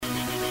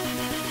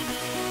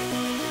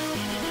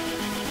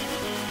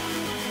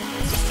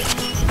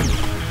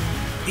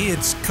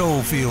It's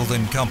Cofield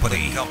and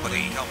Company.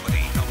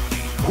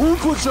 Who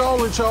put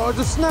y'all in charge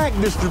of snack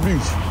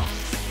distribution?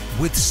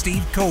 With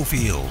Steve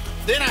Cofield.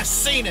 Then I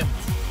seen him.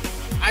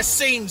 I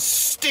seen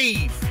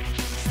Steve.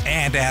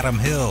 And Adam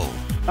Hill.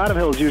 Adam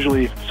Hill is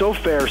usually so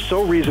fair,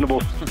 so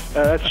reasonable.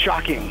 That's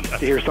shocking to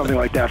hear something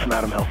like that from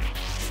Adam Hill.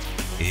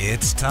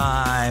 It's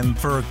time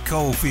for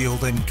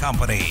Cofield and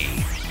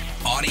Company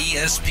on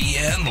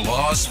ESPN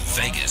Las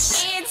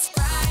Vegas. It's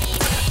Friday,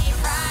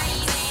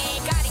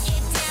 gotta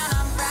get down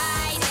on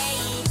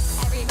Friday.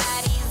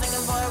 Everybody's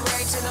looking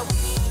forward to the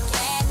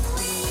weekend.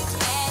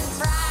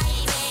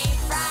 Friday,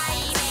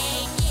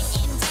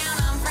 getting down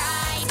on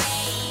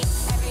Friday.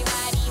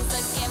 Everybody's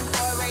looking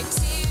forward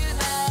to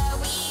the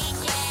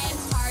weekend.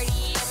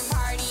 Partying.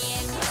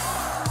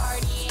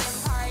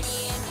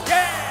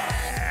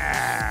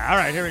 Yeah! All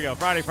right, here we go.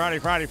 Friday.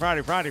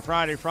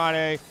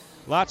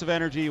 Lots of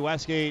energy.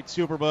 Westgate,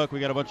 Superbook. We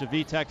got a bunch of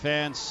VTech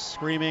fans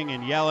screaming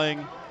and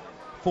yelling.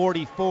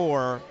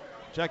 44.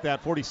 Check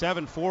that.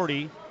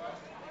 47-40.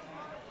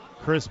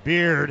 Chris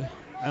Beard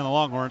and the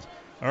Longhorns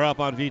are up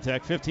on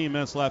VTech. 15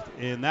 minutes left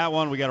in that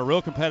one. We got a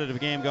real competitive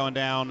game going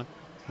down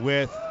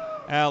with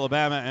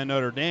Alabama and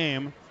Notre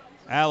Dame.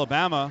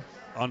 Alabama,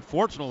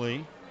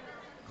 unfortunately,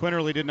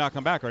 Quinterly did not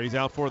come back, right? He's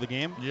out for the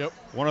game. Yep.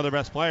 One of their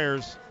best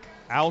players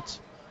out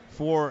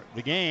for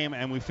the game,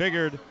 and we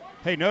figured,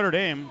 hey, Notre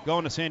Dame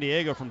going to San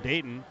Diego from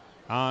Dayton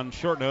on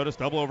short notice,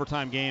 double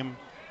overtime game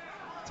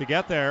to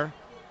get there,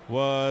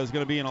 was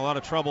going to be in a lot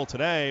of trouble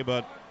today,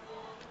 but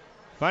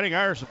Fighting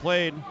Irish have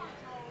played a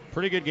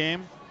pretty good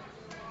game.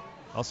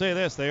 I'll say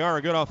this, they are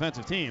a good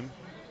offensive team,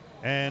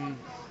 and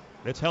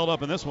it's held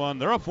up in this one.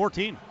 They're up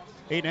 14,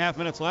 8.5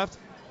 minutes left.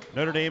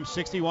 Notre Dame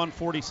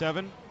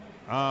 61-47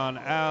 on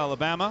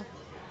Alabama.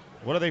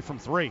 What are they from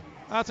three?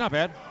 That's not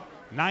bad.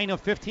 9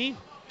 of 15.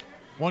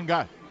 One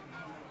guy.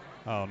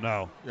 Oh,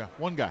 no. Yeah,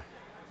 one guy.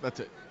 That's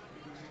it.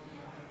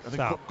 I think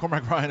Stop.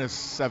 Cormac Ryan is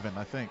 7,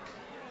 I think.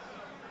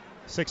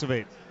 6 of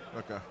 8.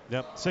 Okay.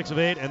 Yep, 6 of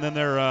 8. And then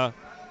they're,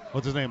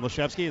 what's his name,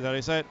 Leshevsky, is that how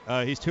you say it?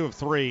 He's 2 of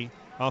 3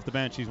 off the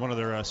bench. He's one of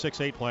their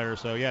 6-8 players.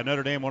 So, yeah,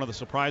 Notre Dame, one of the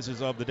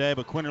surprises of the day.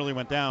 But Quinterly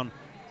went down.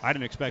 I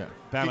didn't expect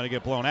Bama to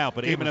get blown out,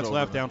 but 8 minutes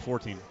left, down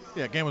 14.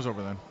 Yeah, game was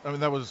over then. I mean,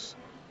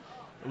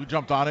 we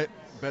jumped on it,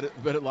 bet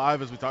it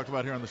live as we talked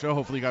about here on the show.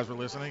 Hopefully you guys were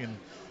listening and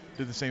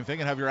did the same thing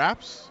and have your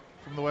apps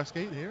from the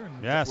Westgate here, and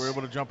we're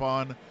able to jump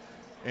on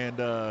and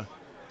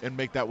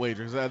make that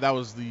wager. That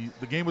was the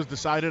game was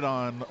decided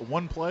on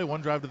one play,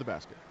 one drive to the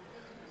basket.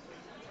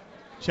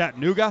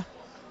 Chattanooga,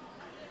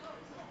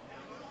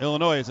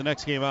 Illinois is the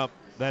next game up.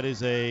 That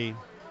is a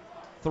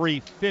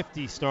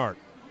 3:50 start.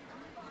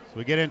 So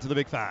we get into the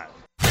Big Five.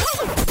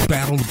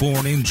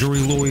 Battleborn Injury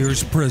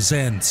Lawyers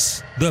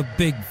presents the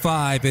Big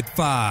Five at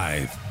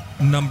 5.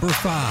 Number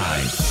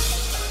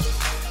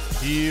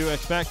 5. Do you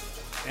expect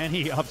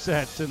any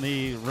upsets in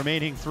the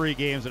remaining 3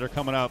 games that are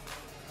coming up?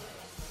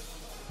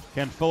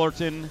 Can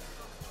Fullerton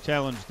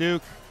challenge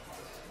Duke?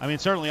 I mean,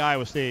 certainly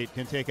Iowa State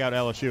can take out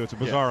LSU. It's a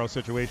bizarro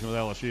situation with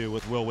LSU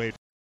with Will Wade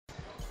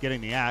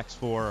getting the axe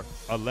for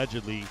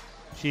allegedly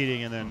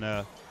cheating. And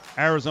then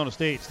Arizona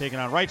State's taking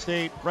on Wright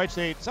State. Wright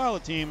State,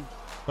 solid team,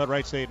 but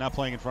Wright State not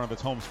playing in front of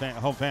its home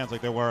fans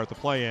like they were at the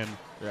play-in.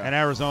 Yeah. And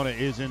Arizona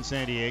is in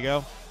San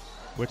Diego,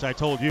 which I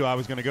told you I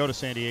was going to go to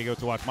San Diego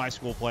to watch my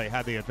school play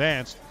had they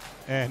advanced.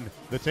 And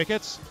the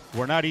tickets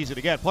were not easy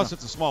to get. Plus,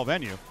 it's a small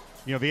venue.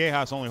 You know,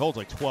 Viejas only holds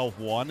like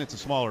 12-1. It's a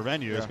smaller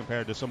venue as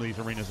compared to some of these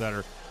arenas that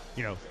are,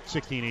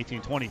 16,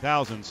 18,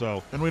 20,000.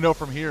 So, and we know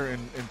from here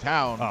in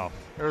town,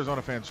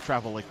 Arizona fans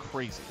travel like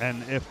crazy.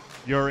 And if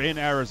you're in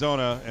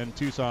Arizona and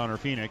Tucson or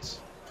Phoenix,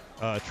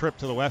 a trip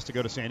to the west to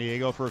go to San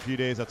Diego for a few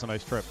days, that's a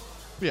nice trip.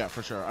 Yeah,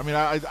 for sure. I mean,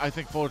 I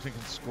think Fullerton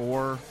can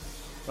score.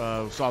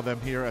 Saw them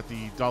here at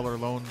the Dollar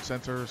Loan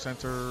Center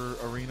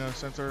Arena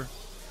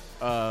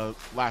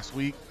last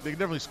week. They can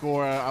definitely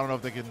score. I don't know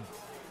if they can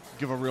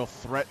give a real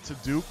threat to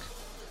Duke.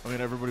 I mean,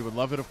 everybody would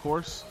love it, of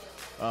course.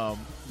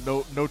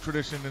 No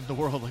tradition in the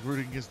world like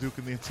rooting against Duke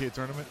in the NCAA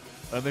tournament.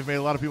 They've made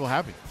a lot of people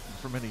happy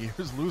for many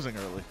years, losing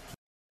early.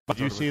 Did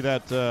you see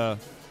that?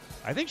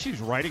 I think she's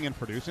writing and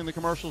producing the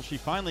commercials. She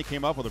finally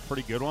came up with a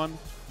pretty good one.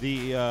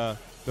 The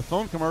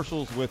phone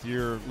commercials with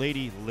your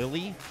lady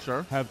Lily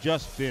have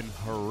just been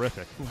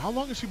horrific. How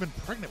long has she been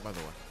pregnant, by the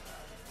way?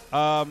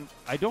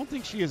 I don't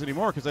think she is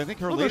anymore because I think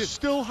her latest.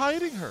 They're still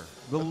hiding her.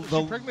 Is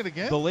she pregnant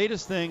again? The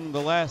latest thing,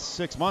 the last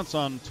 6 months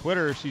on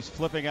Twitter, she's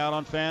flipping out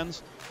on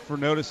fans for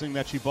noticing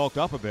that she bulked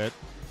up a bit.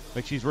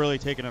 Like she's really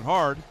taking it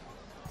hard.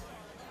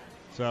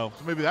 So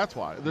maybe that's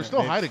why they're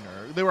still hiding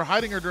her. They were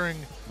hiding her during.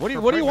 What do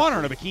you want her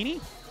in a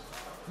bikini?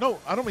 No,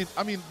 I don't mean.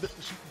 I mean,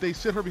 they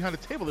sit her behind a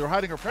table. They were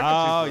hiding her pregnancy.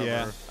 Oh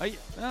yeah.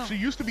 She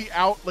used to be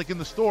out like in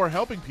the store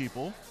helping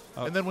people.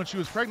 And then when she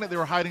was pregnant, they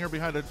were hiding her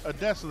behind a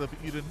desk so that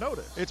you didn't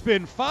notice. It's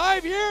been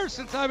 5 years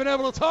since I've been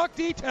able to talk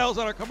details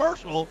on a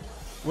commercial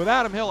with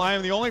Adam Hill. I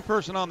am the only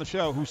person on the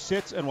show who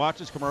sits and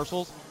watches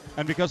commercials.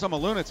 And because I'm a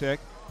lunatic,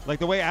 like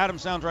the way Adam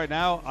sounds right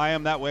now, I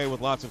am that way with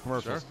lots of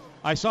commercials. Sure.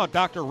 I saw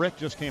Dr. Rick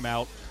just came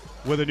out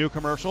with a new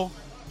commercial.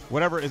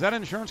 whatever. Is that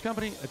an insurance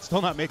company? It's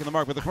still not making the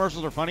mark, but the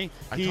commercials are funny.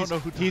 I don't know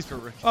who he's. Dr.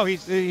 Rick. Oh,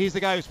 he's the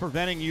guy who's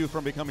preventing you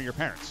from becoming your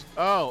parents.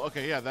 Oh,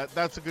 okay, yeah,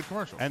 that's a good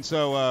commercial. And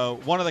so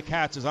one of the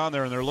cats is on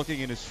there, and they're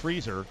looking in his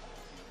freezer,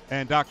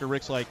 and Dr.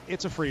 Rick's like,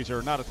 it's a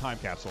freezer, not a time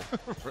capsule.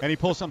 And he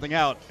pulls something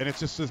out, and it's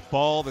just this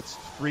ball that's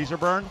freezer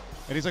burn.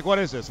 And he's like, what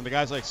is this? And the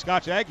guy's like,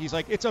 Scotch egg? He's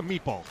like, it's a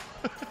meatball.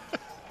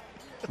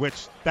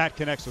 Which, that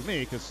connects with me,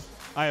 because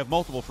I have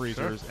multiple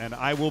freezers, and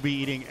I will be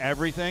eating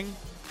everything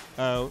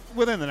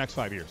within the next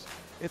 5 years.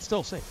 It's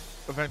still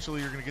safe. Eventually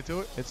you're going to get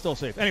to it? It's still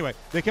safe. Anyway,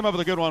 they came up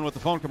with a good one with the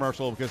phone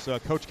commercial because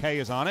Coach K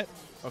is on it.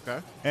 Okay.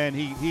 And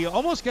he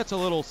almost gets a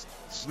little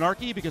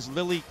snarky because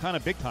Lily kind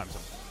of big times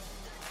him.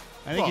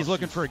 I think he's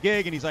looking for a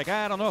gig, and he's like,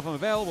 I don't know if I'm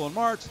available in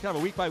March. It's kind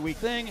of a week-by-week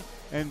thing.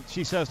 And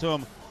she says to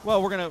him,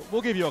 well,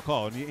 we'll give you a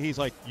call. And he's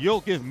like,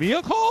 you'll give me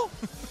a call?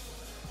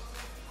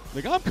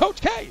 Like, I'm Coach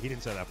K. He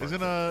didn't say that part.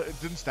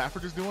 Didn't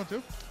Stafford just do one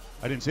too?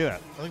 I didn't see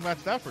that. I think Matt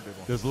Stafford did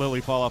one. Does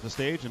Lily fall off the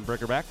stage and break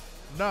her back?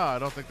 No, I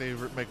don't think they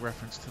make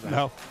reference to that.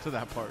 No. To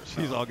that part.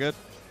 She's all good?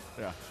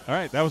 Yeah. All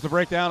right, that was the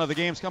breakdown of the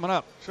games coming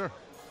up. Sure.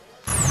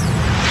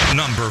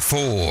 Number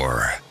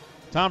 4.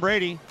 Tom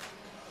Brady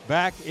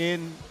back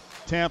in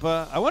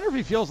Tampa. I wonder if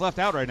he feels left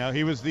out right now.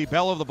 He was the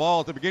belle of the ball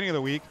at the beginning of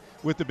the week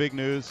with the big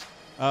news.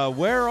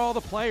 Where are all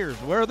the players?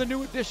 Where are the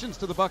new additions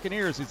to the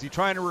Buccaneers? Is he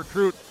trying to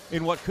recruit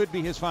in what could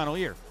be his final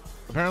year?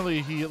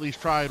 Apparently he at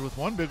least tried with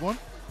one big one.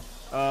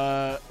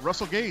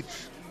 Russell Gage,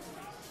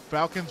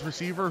 Falcons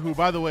receiver, who,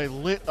 by the way,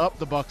 lit up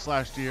the Bucs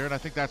last year, and I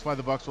think that's why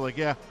the Bucs were like,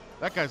 yeah,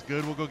 that guy's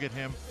good. We'll go get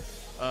him.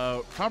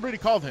 Tom Brady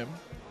called him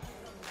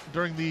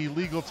during the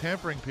legal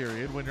tampering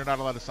period when you're not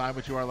allowed to sign,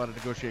 but you are allowed to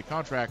negotiate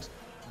contracts.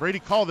 Brady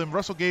called him.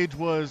 Russell Gage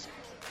was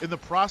in the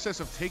process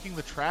of taking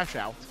the trash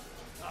out.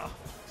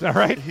 Is that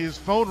right? His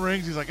phone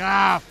rings. He's like,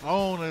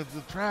 phone,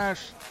 the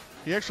trash.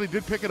 He actually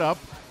did pick it up,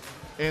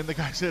 and the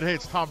guy said, hey,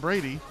 it's Tom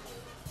Brady.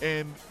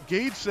 And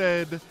Gage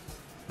said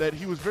that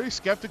he was very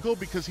skeptical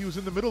because he was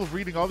in the middle of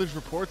reading all these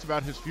reports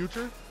about his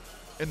future,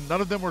 and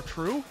none of them were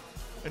true.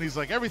 And he's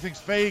like, everything's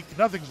fake,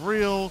 nothing's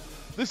real,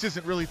 this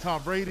isn't really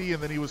Tom Brady.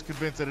 And then he was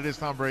convinced that it is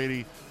Tom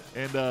Brady,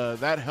 and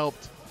that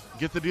helped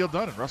get the deal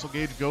done. And Russell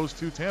Gage goes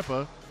to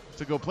Tampa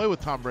to go play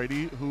with Tom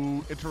Brady,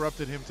 who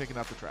interrupted him taking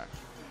out the trash.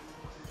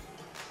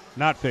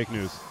 Not fake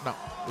news. No,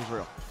 it was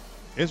real.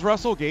 Is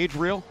Russell Gage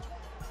real?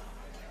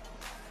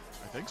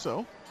 I think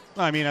so.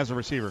 I mean, as a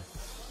receiver.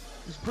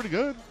 He's pretty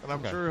good, and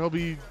I'm sure he'll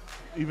be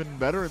even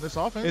better in this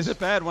offense. Is it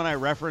bad when I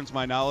reference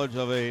my knowledge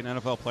of an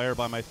NFL player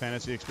by my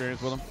fantasy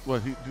experience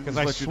with him? Because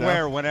I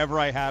swear whenever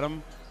I had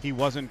him, he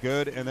wasn't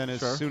good, and then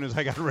as soon as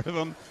I got rid of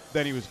him,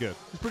 then he was good.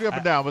 He's pretty up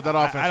and down, but that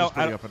offense is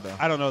pretty up and down.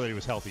 I don't know that he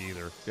was healthy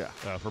either. Yeah.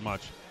 For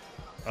much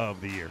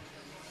of the year.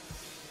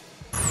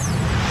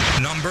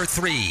 Number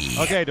 3.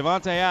 Okay,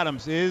 Devontae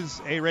Adams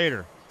is a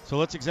Raider. So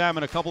let's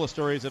examine a couple of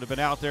stories that have been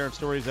out there and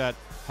stories that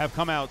have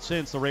come out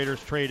since the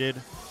Raiders traded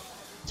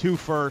 2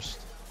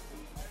 first.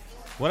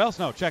 What else?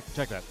 No, check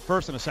that.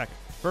 First and a second.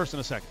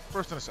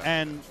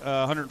 And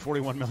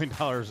 $141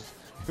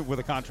 million with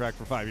a contract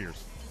for 5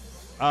 years.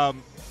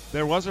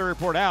 There was a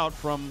report out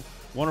from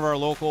one of our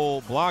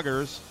local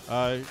bloggers.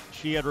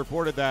 She had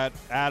reported that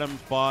Adams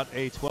bought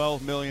a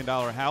 $12 million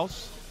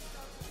house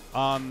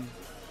on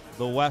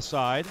the west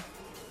side.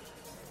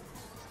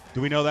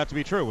 Do we know that to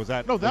be true? Was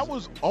that? No, that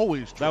was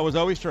always true. That was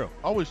always true.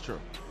 Always true.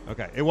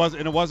 Okay. It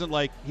wasn't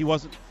like he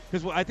wasn't,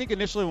 because I think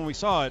initially when we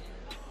saw it,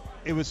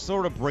 it was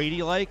sort of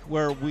Brady-like,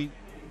 where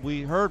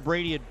we heard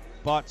Brady had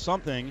bought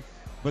something,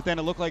 but then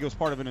it looked like it was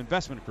part of an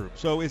investment group.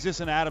 So is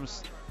this an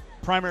Adams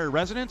primary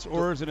residence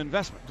or is it an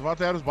investment?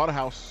 Devontae Adams bought a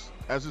house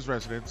as his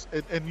residence,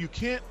 and you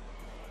can't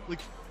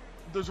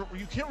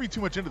you can't read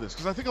too much into this,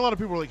 because I think a lot of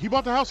people are like, he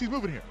bought the house, he's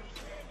moving here.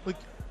 Like,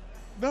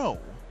 no.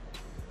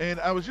 And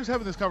I was just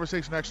having this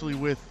conversation actually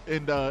with,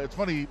 and it's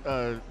funny,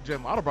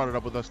 Jen Lotto brought it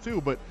up with us too,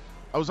 but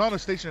I was on a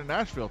station in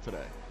Nashville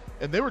today,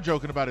 and they were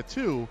joking about it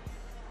too.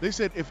 They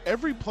said if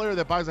every player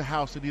that buys a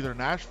house in either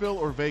Nashville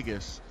or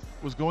Vegas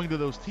was going to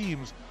those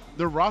teams,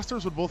 their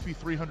rosters would both be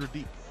 300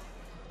 deep.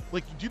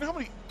 Like, do you know how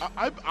many?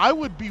 I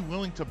would be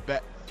willing to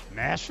bet.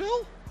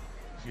 Nashville?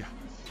 Yeah,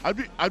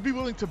 I'd be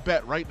willing to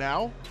bet right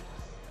now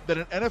that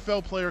an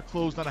NFL player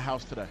closed on a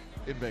house today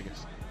in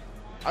Vegas.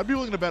 I'd be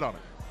willing to bet on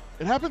it.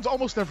 It happens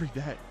almost every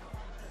day.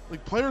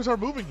 Like, players are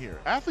moving here,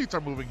 athletes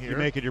are moving here. You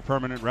make it your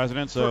permanent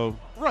residence, so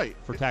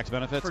for tax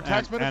benefits.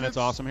 And it's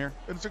awesome here.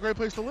 And it's a great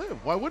place to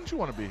live. Why wouldn't you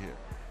want to be here?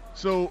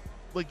 So,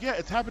 like, yeah,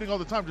 it's happening all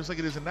the time, just like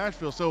it is in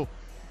Nashville. So,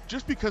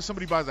 just because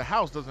somebody buys a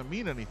house doesn't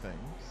mean anything.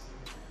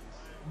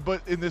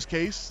 But in this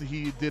case,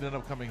 he did end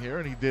up coming here,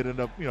 and he did end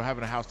up,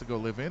 having a house to go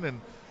live in,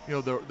 and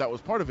that was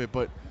part of it.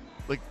 But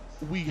like,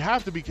 we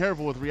have to be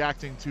careful with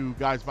reacting to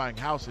guys buying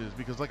houses,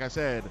 because, like I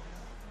said,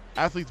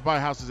 athletes buy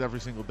houses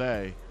every single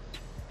day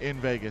in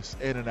Vegas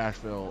and in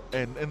Nashville,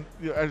 and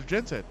as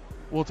Jen said,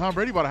 well, Tom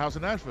Brady bought a house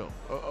in Nashville.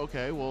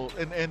 Okay, well,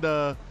 and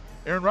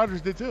Aaron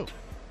Rodgers did too.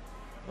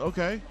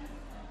 Okay.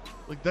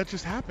 Like, that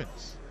just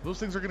happens. Those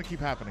things are going to keep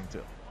happening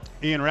too.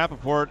 Ian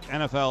Rappaport,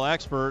 NFL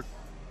expert,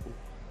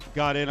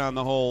 got in on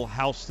the whole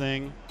house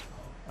thing.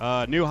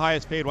 New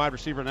highest paid wide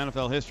receiver in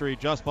NFL history.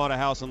 Just bought a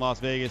house in Las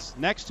Vegas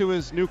next to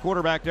his new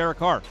quarterback, Derek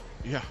Carr.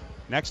 Yeah.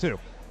 Next to.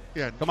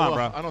 Yeah. Come on,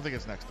 well, bro. I don't think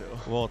it's next to.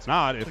 Well, it's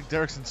not. I think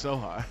Derrickson's so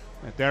high.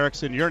 If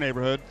Derek's in your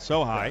neighborhood,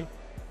 so high.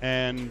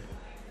 And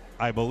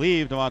I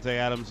believe Davante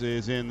Adams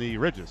is in the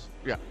Ridges.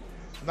 Yeah.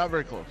 Not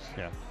very close.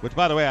 Yeah. Which,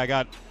 by the way, I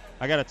got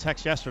a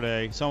text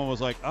yesterday. Someone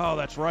was like, "Oh,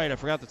 that's right. I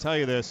forgot to tell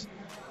you this.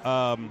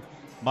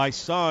 My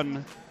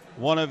son,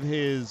 one of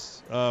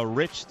his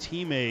rich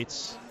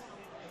teammates,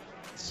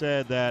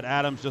 said that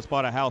Adams just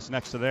bought a house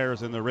next to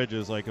theirs in the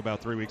Ridges like about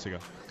 3 weeks ago."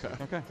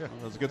 Okay. Okay. Well,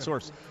 that was a good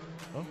source.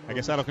 Well, I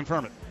guess that'll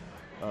confirm it.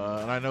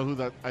 And I know who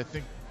that. I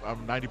think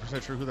I'm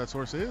 90% sure who that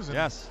source is. And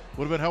Yes.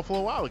 Would have been helpful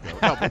a while ago.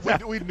 No,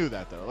 but we knew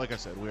that though. Like I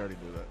said, we already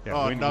knew that.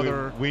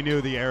 Yeah, we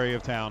knew the area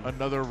of town.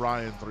 Another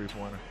Ryan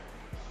 3-pointer.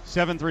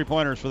 7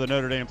 3-pointers for the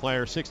Notre Dame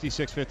player,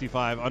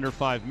 66-55, under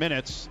 5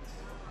 minutes.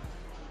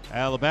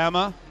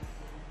 Alabama.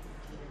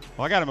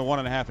 Well, I got him at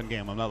 1.5 in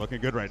game. I'm not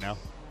looking good right now.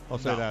 I'll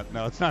say that.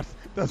 No, it's not.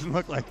 Doesn't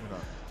look like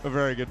a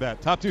very good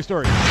bet. Top 2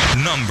 stories.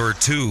 Number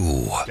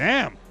 2.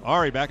 Damn.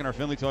 Ari back in our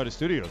Finley Toyota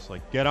studios.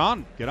 Like, get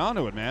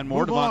onto it, man.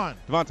 More Move on.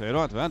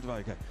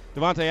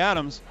 Davante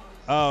Adams.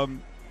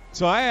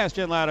 So I asked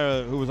Jen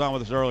Latta, who was on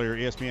with us earlier,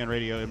 ESPN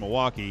Radio in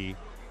Milwaukee,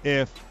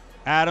 if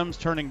Adams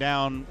turning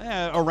down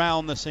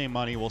around the same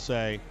money, we'll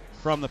say,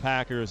 from the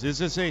Packers, is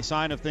this a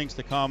sign of things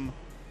to come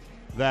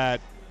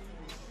that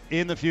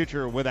in the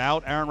future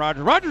without Aaron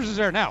Rodgers? Rodgers is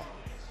there now.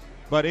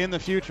 But in the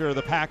future,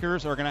 the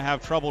Packers are going to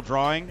have trouble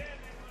drawing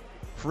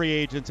free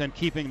agents and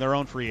keeping their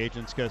own free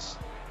agents because,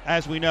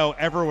 as we know,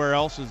 everywhere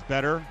else is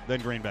better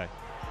than Green Bay.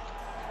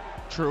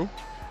 True.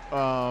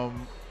 I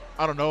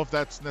don't know if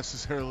that's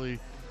necessarily.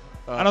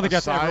 I don't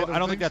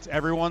think that's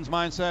everyone's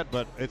mindset,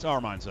 but it's our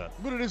mindset.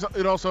 But it is.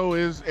 It also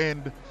is.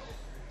 And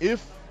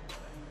if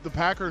the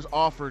Packers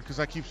offered,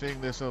 because I keep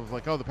saying this of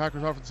like, oh, the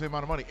Packers offered the same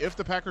amount of money. If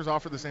the Packers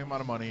offered the same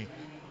amount of money,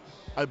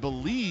 I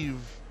believe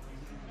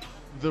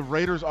the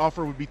Raiders'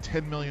 offer would be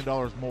 $10 million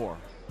more.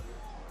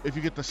 If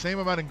you get the same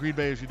amount in Green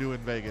Bay as you do in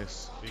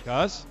Vegas.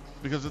 Because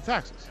of the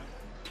taxes.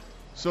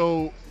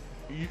 So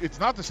it's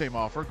not the same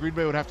offer. Green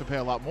Bay would have to pay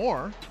a lot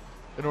more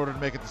in order to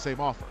make it the same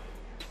offer.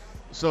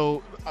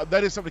 So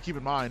that is something to keep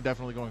in mind,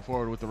 definitely going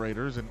forward with the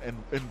Raiders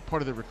and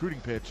part of the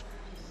recruiting pitch.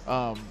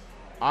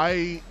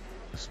 I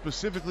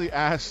specifically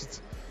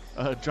asked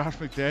Josh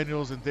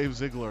McDaniels and Dave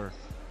Ziegler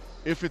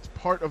if it's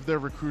part of their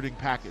recruiting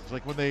package.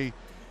 Like when they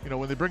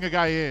bring a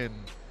guy in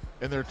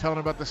and they're telling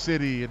him about the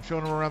city and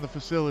showing him around the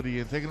facility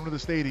and taking him to the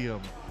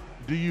stadium,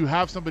 do you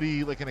have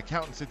somebody like an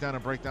accountant sit down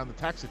and break down the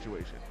tax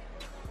situation?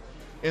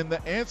 And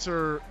the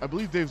answer, I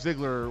believe Dave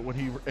Ziegler, when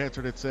he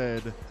answered it,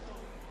 said,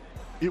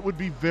 it would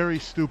be very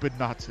stupid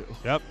not to.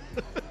 Yep.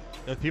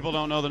 If people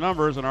don't know the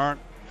numbers and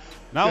aren't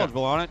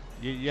knowledgeable on it,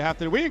 you have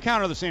to. We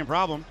encounter the same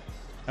problem,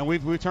 and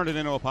we've turned it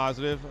into a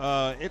positive.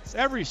 It's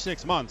every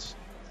 6 months.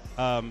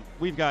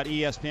 We've got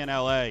ESPN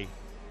LA.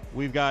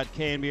 We've got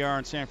KNBR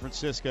in San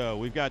Francisco.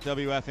 We've got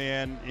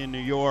WFAN in New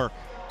York.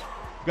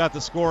 We've got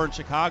The Score in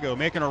Chicago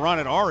making a run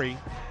at Ari,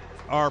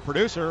 our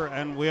producer,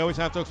 and we always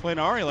have to explain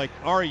to Ari, like,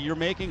 Ari, you're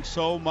making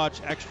so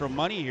much extra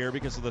money here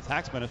because of the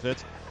tax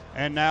benefits.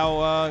 And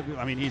now,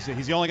 he's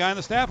the only guy on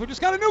the staff who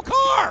just got a new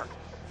car.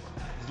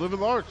 He's living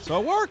large.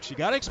 So it works. You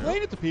got to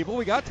explain it to people.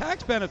 We got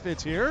tax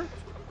benefits here.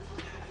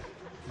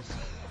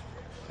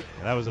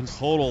 That was a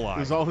total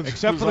lie.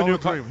 Except for the new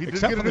car. He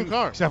did get a new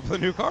car. Except for the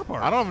new car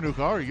part. I don't have a new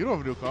car. You don't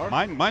have a new car.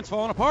 Mine's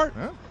falling apart.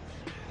 Yeah.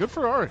 Good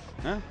for Ari.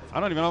 Yeah. I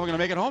don't even know if I'm going to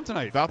make it home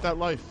tonight. About that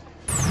life.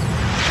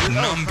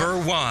 Number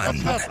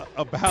 1.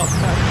 About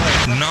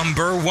that life.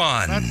 Number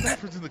 1. That's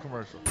Stafford's in the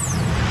commercial.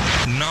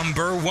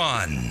 Number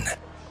 1.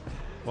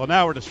 Well,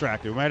 now we're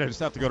distracted. We might just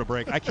have to go to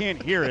break. I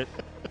can't hear it.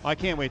 I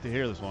can't wait to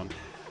hear this one.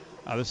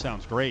 Oh, this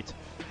sounds great.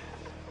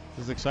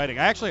 This is exciting.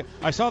 I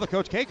saw the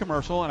Coach K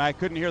commercial, and I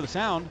couldn't hear the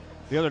sound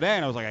the other day,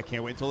 and I was like, I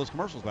can't wait until this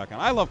commercial's back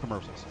on. I love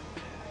commercials.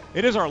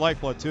 It is our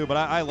lifeblood, too, but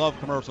I love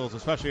commercials,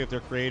 especially if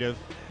they're creative.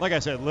 Like I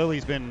said,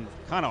 Lily's been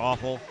kind of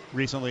awful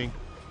recently,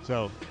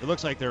 so it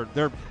looks like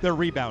they're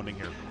rebounding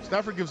here.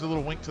 Stafford gives a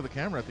little wink to the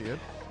camera at the end.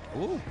 Ooh.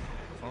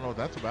 I don't know what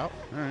that's about.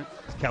 All right.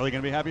 Is Kelly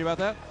going to be happy about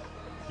that?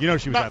 She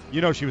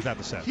was at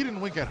the set. He didn't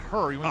wink at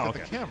her. He winked at the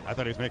camera. I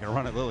thought he was making a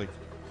run at Lily.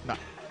 No.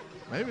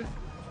 Maybe.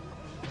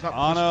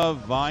 Anna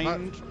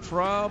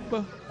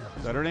Weintraub.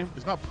 Is that her name?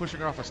 He's not pushing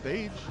her off a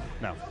stage.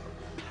 No.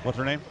 What's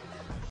her name?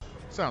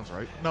 Sounds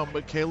right. No,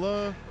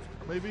 Michaela,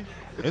 maybe?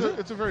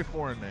 It's a very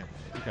foreign name.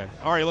 Okay.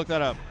 All right, look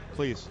that up,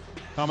 please.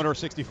 Commodore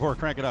 64,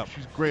 crank it up.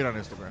 She's great on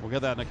Instagram. We'll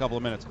get that in a couple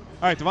of minutes.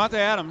 All right, Davante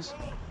Adams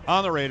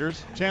on the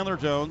Raiders. Chandler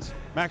Jones.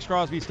 Max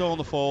Crosby still in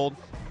the fold.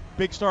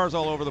 Big stars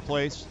all over the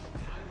place.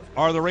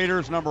 Are the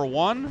Raiders number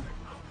 1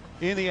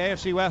 in the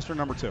AFC West or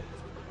number 2?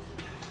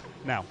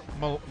 Now.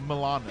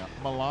 Milana.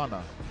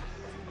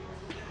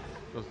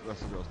 That's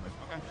the girl's name.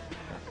 Okay.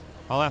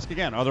 I'll ask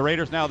again. Are the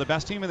Raiders now the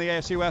best team in the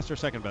AFC West or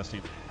second best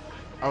team?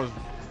 I was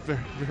very,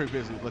 very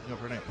busy looking up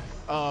her name.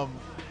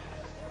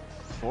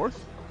 4th?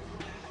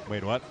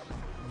 Wait, what?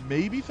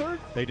 Maybe 3rd?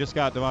 They just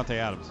got Davante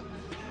Adams.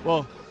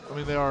 Well, I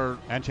mean, they are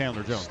And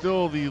Chandler Jones.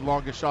 still the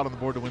longest shot on the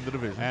board to win the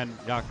division. And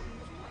I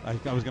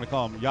was going to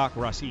call him Yak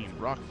Racine.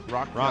 Rock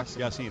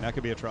Yassin. That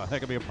could be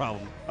a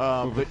problem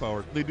moving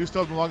forward. They do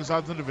still have the longest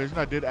odds in the division.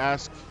 I did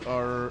ask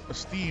our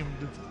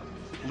esteemed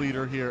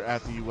leader here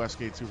at the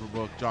Westgate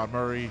Superbook, John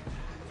Murray,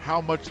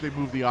 how much they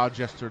moved the odds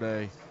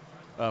yesterday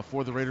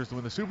for the Raiders to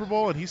win the Super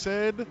Bowl, and he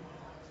said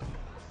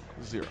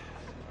 0.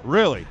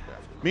 Really? Yeah.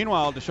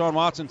 Meanwhile, Deshaun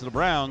Watson to the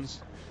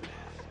Browns,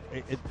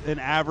 an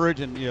average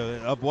and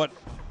of what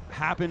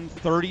happened,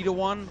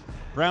 30-1.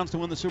 Browns to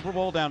win the Super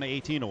Bowl down to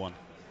 18-1.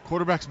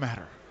 Quarterbacks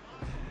matter.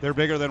 They're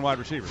bigger than wide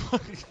receivers.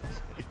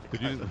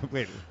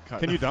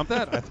 Can you dump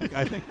that?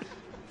 I think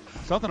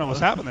something almost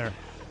happened there.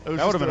 That would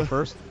have been a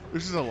first.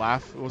 This is a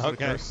laugh. It wasn't a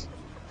curse.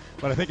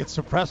 But I think it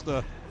suppressed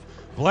the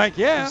blank.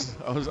 Yeah.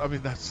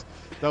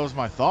 That was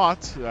my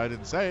thought. I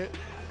didn't say it.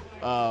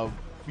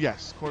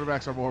 Yes,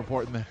 quarterbacks are more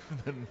important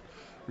than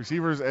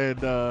receivers, and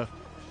the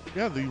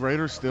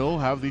Raiders still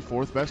have the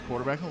 4th best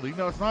quarterback in the league.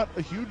 Now, it's not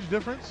a huge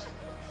difference,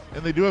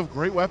 and they do have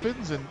great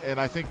weapons, and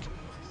I think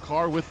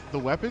Carr with the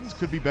weapons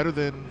could be better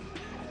than,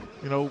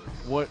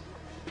 what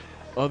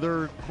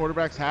other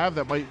quarterbacks have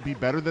that might be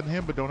better than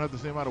him but don't have the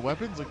same amount of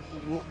weapons. Like,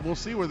 we'll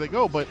see where they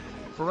go, but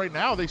for right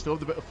now, they still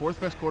have the 4th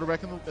best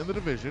quarterback in the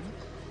division,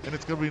 and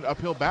it's going to be an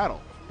uphill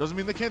battle. Doesn't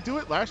mean they can't do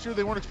it. Last year,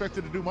 they weren't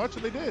expected to do much,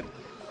 and they did.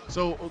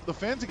 So the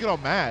fans get all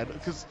mad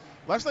because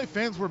last night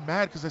fans were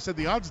mad because I said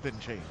the odds didn't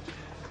change.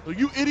 So,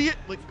 you idiot!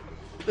 Like,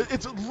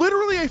 it's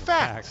literally a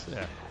fact.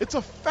 Yeah. It's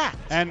a fact.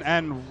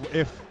 And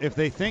if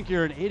they think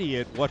you're an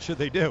idiot, what should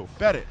they do?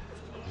 Bet it.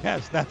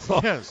 Yes, that's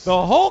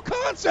the whole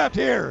concept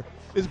here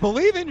is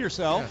believe in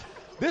yourself. Yes.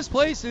 This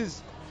place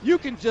is you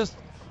can just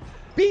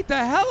beat the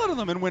hell out of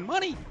them and win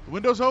money. The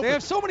window's open. They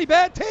have so many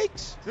bad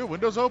takes. Yeah,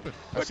 window's open.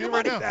 I see it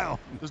right now.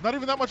 There's not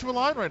even that much of a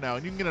line right now,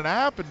 and you can get an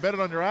app and bet it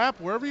on your app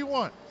wherever you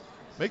want.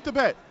 Make the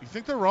bet. You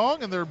think they're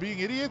wrong and they're being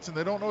idiots and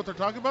they don't know what they're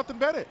talking about, then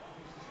bet it.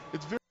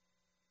 It's very.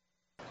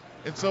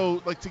 And so,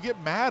 to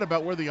get mad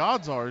about where the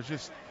odds are is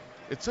just,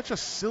 it's such a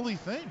silly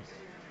thing.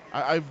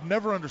 I've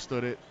never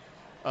understood it,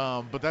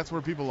 but that's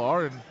where people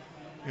are, and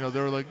they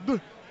were like,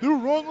 they were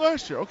wrong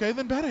last year. Okay,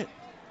 then bet it.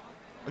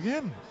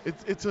 Again,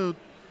 it's a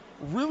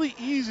really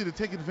easy to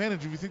take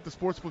advantage if you think the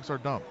sports books are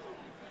dumb.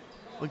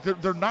 Like,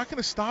 they're not going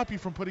to stop you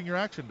from putting your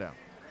action down.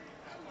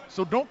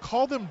 So don't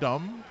call them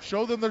dumb.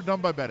 Show them they're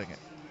dumb by betting it.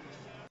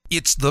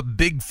 It's the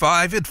Big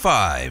 5 at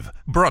 5,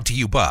 brought to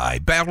you by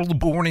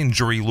Battle-Born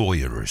Injury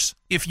Lawyers.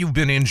 If you've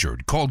been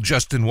injured, call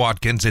Justin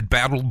Watkins at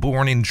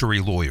Battle-Born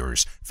Injury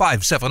Lawyers,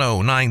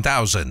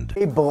 570-9000.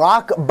 A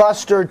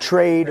blockbuster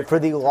trade for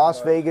the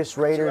Las Vegas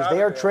Raiders.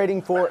 They are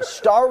trading for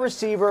star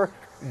receiver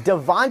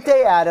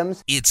Davante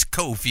Adams. It's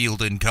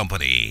Cofield and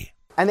Company.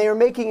 And they are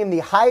making him the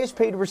highest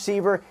paid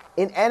receiver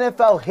in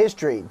NFL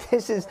history.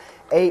 This is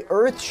a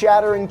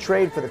earth-shattering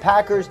trade for the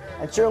Packers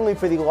and certainly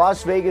for the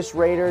Las Vegas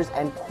Raiders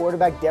and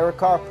quarterback Derek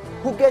Carr,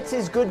 who gets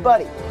his good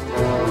buddy.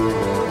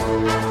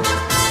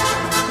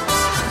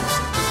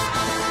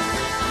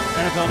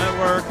 NFL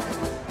Network,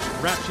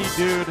 Rap Sheet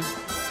Dude,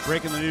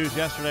 breaking the news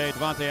yesterday.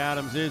 Davante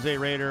Adams is a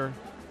Raider.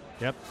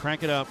 Yep,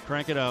 crank it up.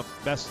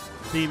 Best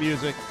theme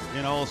music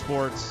in all of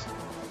sports.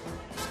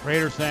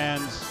 Raiders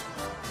fans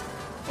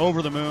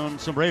over the moon.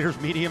 Some Raiders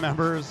media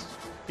members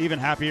even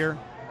happier.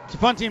 It's a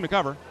fun team to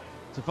cover.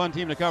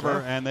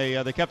 Sure. And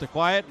they kept it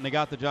quiet, and they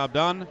got the job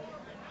done.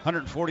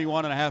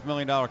 $141.5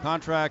 million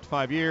contract,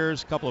 5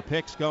 years, couple of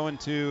picks going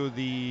to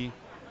the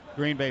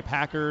Green Bay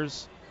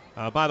Packers.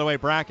 By the way,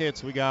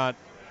 brackets, we got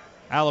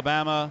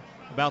Alabama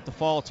about to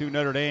fall to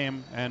Notre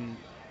Dame, and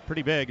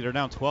pretty big. They're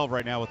down 12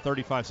 right now with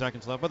 35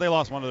 seconds left, but they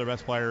lost one of their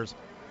best players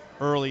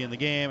early in the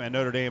game, and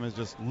Notre Dame has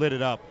just lit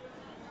it up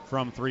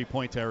from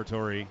three-point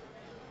territory.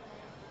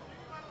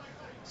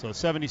 So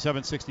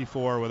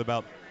 77-64 with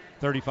about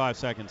 35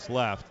 seconds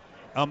left.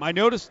 I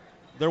noticed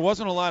there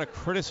wasn't a lot of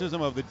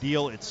criticism of the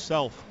deal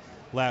itself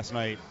last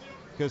night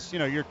because,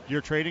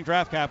 you're trading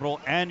draft capital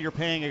and you're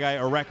paying a guy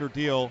a record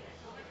deal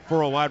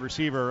for a wide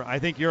receiver. I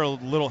think you're a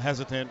little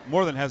hesitant,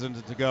 more than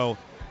hesitant to go,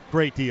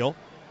 great deal.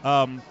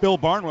 Bill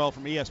Barnwell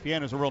from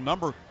ESPN is a real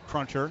number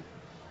cruncher.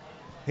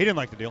 He didn't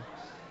like the deal.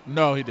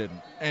 No, he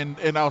didn't.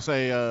 And I'll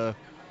say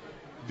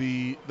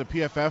the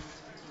PFF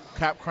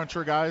cap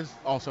cruncher guys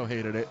also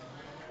hated it.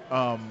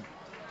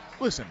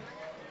 Listen,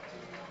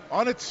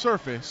 on its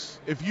surface,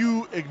 if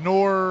you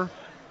ignore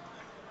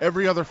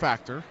every other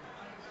factor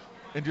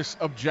and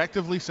just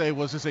objectively say,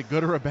 was this a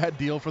good or a bad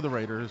deal for the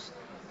Raiders,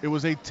 it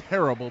was a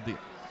terrible deal.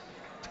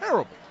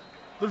 Terrible.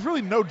 There's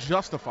really no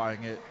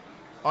justifying it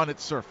on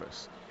its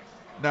surface.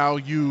 Now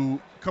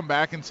you come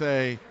back and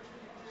say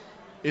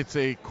it's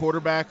a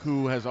quarterback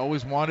who has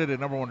always wanted a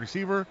number one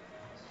receiver,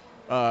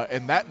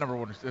 and that number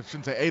one, I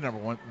shouldn't say a number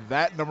one,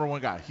 that number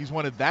one guy. He's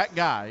wanted that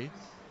guy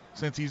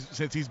since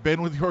he's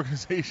been with the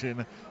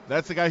organization.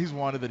 That's the guy he's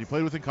wanted, that he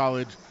played with in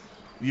college.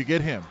 You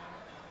get him.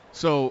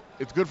 So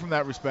it's good from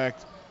that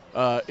respect.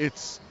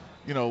 It's,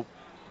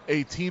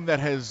 a team that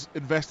has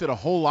invested a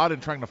whole lot in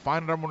trying to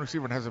find a number one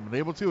receiver and hasn't been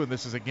able to, and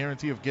this is a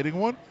guarantee of getting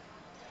one.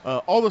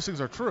 All those things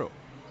are true.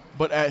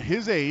 But at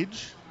his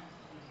age,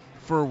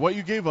 for what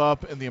you gave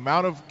up and the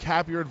amount of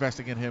cap you're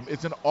investing in him,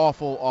 it's an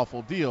awful,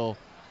 awful deal.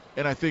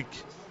 And I think,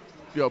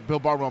 Bill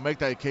Barnwell will make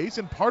that case.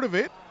 And part of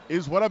it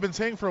is what I've been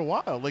saying for a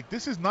while. Like,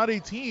 this is not a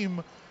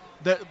team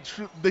that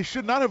they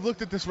should not have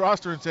looked at this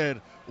roster and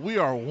said, we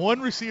are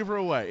one receiver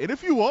away. And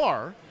if you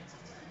are,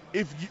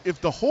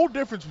 if the whole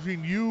difference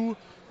between you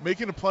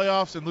making the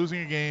playoffs and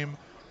losing a game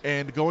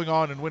and going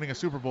on and winning a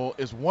Super Bowl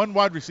is one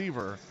wide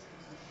receiver,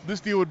 this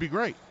deal would be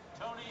great.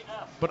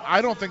 But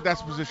I don't think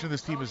that's the position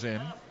this team is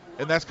in.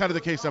 And that's kind of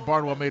the case that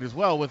Barnwell made as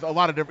well with a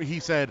lot of different – he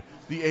said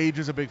the age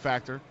is a big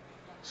factor,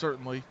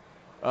 certainly.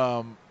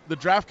 The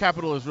draft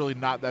capital is really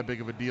not that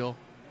big of a deal.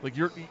 Like,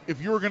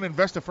 if you were going to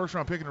invest a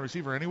first-round pick in a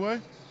receiver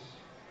anyway,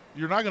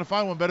 you're not going to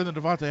find one better than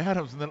Devontae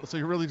Adams, so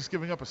you're really just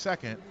giving up a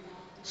second.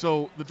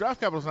 So the draft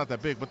capital is not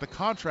that big, but the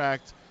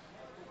contract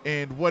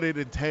and what it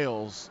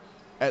entails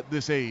at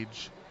this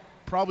age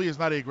probably is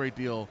not a great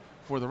deal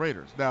for the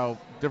Raiders. Now,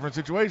 different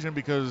situation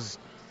because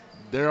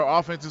their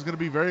offense is going to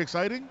be very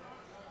exciting,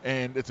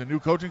 and it's a new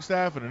coaching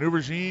staff and a new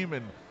regime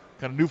and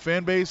kind of new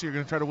fan base you're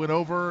going to try to win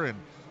over and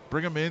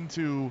bring them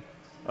into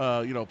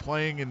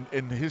playing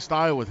in his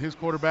style with his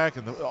quarterback,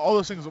 and all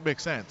those things will make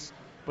sense.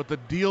 But the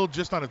deal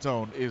just on its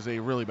own is a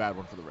really bad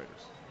one for the Raiders.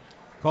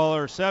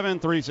 Caller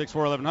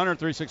 7-364-1100,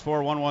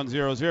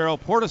 364-1100.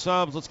 Porta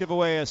Subs, let's give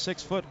away a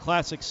 6-foot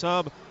classic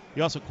sub.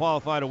 You also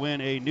qualify to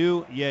win a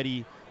new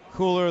Yeti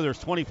cooler.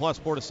 There's 20-plus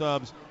Porta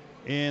Subs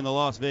in the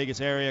Las Vegas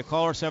area.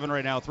 Caller 7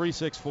 right now,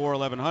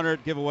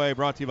 364-1100. Giveaway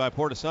brought to you by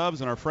Porta Subs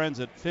and our friends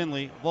at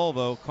Finley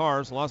Volvo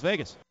Cars, Las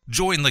Vegas.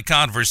 Join the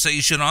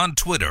conversation on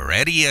Twitter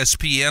at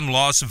ESPN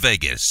Las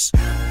Vegas.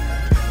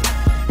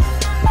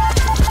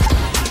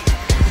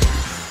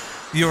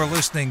 You're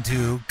listening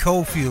to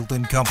Cofield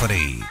and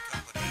Company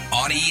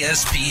on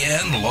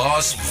ESPN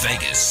Las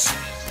Vegas.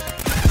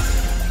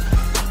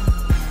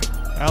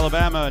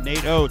 Alabama,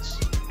 Nate Oates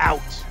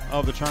out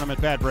of the tournament.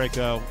 Bad break,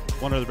 though.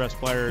 One of the best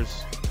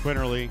players,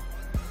 Quinterly,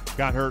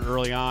 got hurt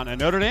early on. And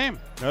Notre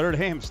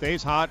Dame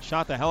stays hot,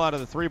 shot the hell out of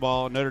the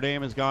 3-ball. Notre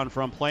Dame has gone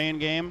from playing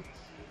game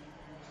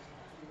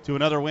to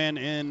another win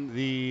in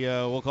the,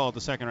 we'll call it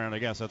the second round, I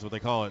guess that's what they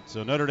call it.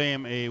 So Notre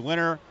Dame a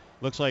winner.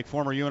 Looks like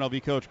former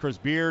UNLV coach Chris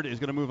Beard is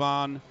going to move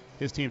on.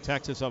 His team,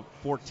 Texas, up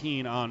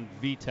 14 on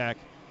VTech,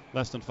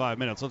 less than 5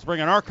 minutes. Let's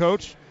bring in our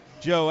coach,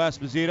 Joe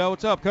Esposito.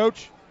 What's up,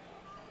 Coach?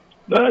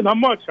 Not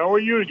much. How are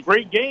you?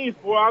 Great games,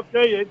 boy. I'll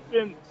tell you,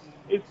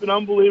 it's been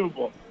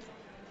unbelievable.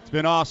 It's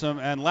been awesome,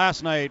 and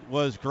last night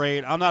was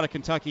great. I'm not a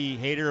Kentucky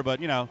hater,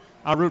 but,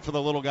 I'll root for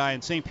the little guy.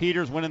 And St.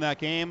 Peter's winning that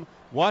game.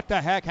 What the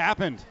heck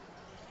happened?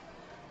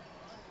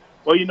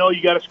 Well, you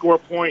got to score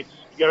points.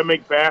 You got to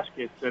make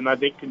baskets, and I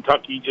think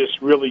Kentucky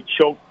just really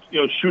choked,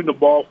 shooting the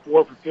ball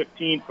 4 for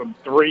 15 from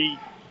 3,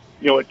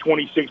 at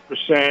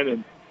 26%,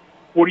 and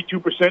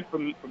 42%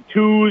 from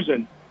twos,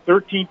 and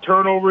 13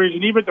 turnovers,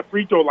 and even at the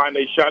free throw line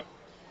they shot,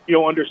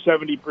 under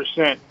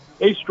 70%.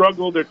 They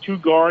struggled. Their two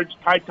guards,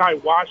 Ty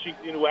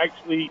Washington, who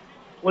actually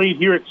played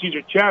here at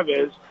Cesar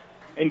Chavez,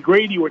 and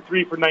Grady were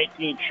 3 for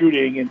 19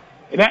 shooting, and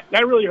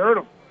that really hurt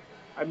them.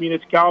 I mean,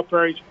 it's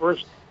Calipari's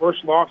first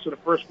loss in the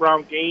first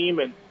round game,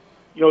 and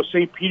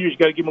St. Peter's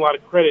got to give him a lot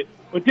of credit.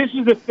 But this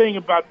is the thing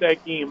about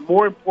that game.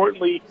 More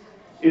importantly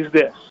is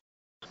this.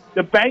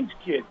 The Banks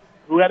kid,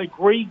 who had a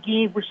great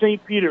game for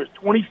St. Peter's,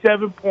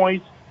 27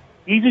 points.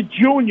 He's a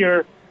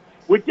junior.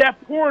 With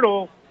that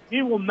portal,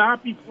 he will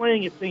not be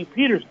playing at St.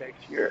 Peter's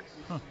next year.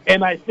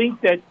 And I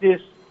think that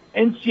this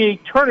NCAA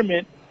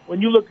tournament,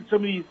 when you look at some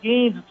of these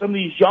games and some of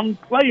these young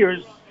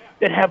players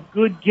that have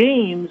good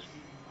games,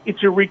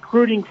 it's a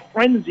recruiting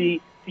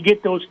frenzy to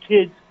get those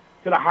kids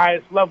to the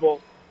highest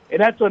level. And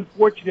that's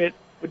unfortunate,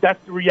 but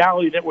that's the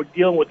reality that we're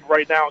dealing with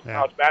right now in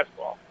college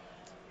basketball.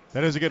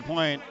 That is a good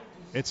point.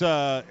 It's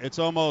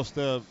almost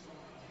a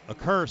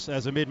curse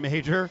as a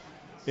mid-major.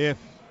 If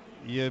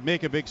you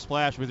make a big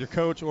splash with your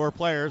coach or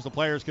players, the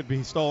players could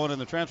be stolen in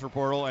the transfer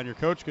portal, and your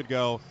coach could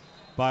go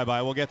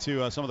bye-bye. We'll get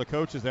to some of the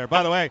coaches there.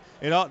 By the way,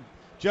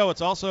 Joe,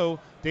 it's also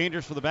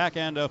dangerous for the back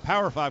end of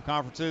Power 5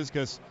 conferences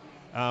because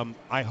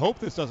I hope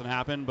this doesn't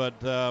happen,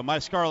 but my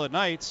Scarlet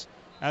Knights,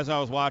 as I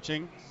was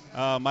watching,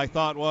 my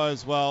thought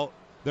was, well,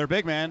 their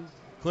big man,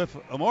 Cliff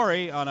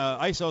Amori, on an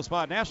ISO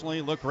spot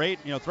nationally, looked great,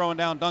 throwing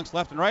down dunks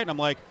left and right. And I'm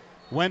like,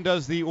 when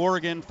does the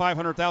Oregon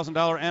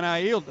 $500,000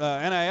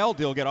 NIL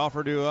deal get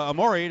offered to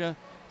Amori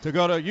to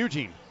go to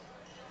Eugene?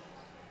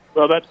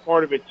 Well, that's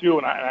part of it, too,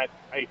 and I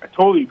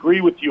totally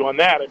agree with you on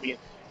that. I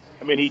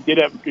mean, he did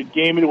have a good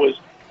game. It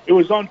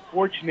was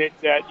unfortunate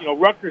that,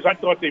 Rutgers, I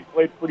thought they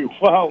played pretty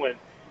well, and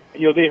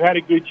they've had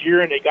a good year,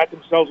 and they got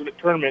themselves in the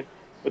tournament,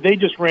 but they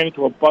just ran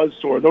into a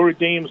buzzsaw. Notre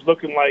Dame's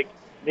looking like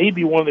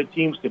maybe one of the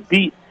teams to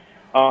beat.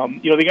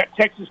 They got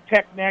Texas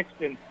Tech next,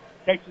 and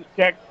Texas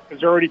Tech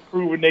has already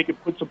proven they can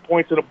put some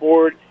points on the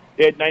board.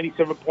 They had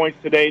 97 points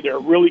today. They're a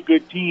really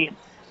good team.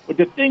 But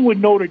the thing with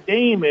Notre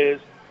Dame is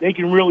they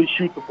can really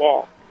shoot the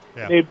ball.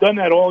 Yeah. They've done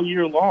that all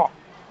year long.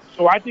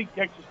 So I think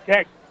Texas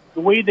Tech,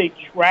 the way they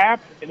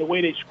trap and the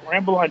way they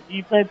scramble on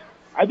defense,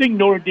 I think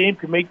Notre Dame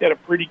can make that a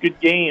pretty good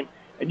game.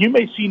 And you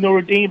may see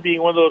Notre Dame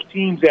being one of those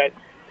teams that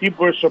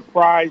people are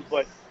surprised.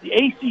 But the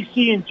ACC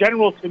in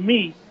general, to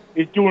me,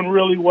 is doing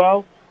really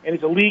well, and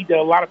it's a league that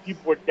a lot of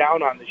people are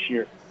down on this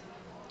year.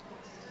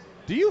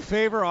 Do you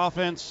favor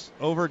offense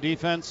over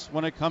defense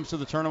when it comes to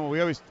the tournament? We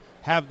always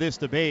have this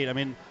debate. I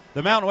mean,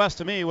 the Mountain West,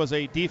 to me, was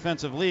a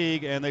defensive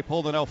league, and they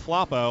pulled an El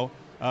Floppo.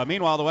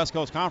 Meanwhile, the West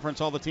Coast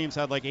Conference, all the teams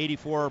had like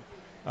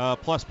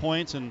 84-plus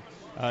points, and,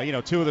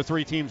 2 of the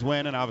 3 teams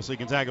win, and obviously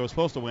Gonzaga was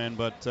supposed to win.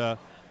 But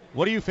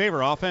what do you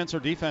favor, offense or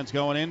defense,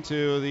 going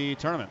into the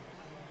tournament?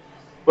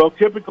 Well,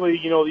 typically,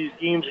 these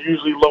games are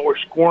usually lower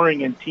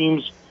scoring, and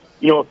teams,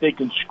 if they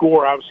can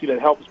score, obviously that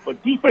helps.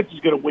 But defense is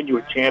going to win you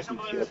a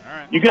championship.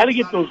 Right. You got to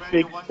get those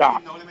big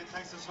stops.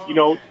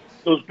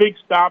 Those big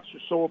stops are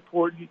so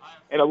important.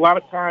 And a lot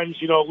of times,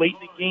 late in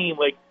the game,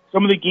 like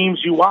some of the games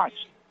you watch,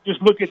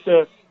 just look at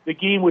the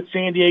game with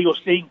San Diego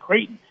State and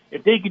Creighton.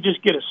 If they could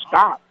just get a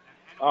stop,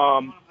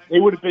 they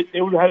would have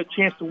had a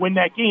chance to win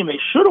that game. They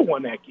should have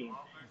won that game.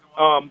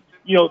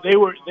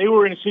 They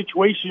were in a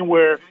situation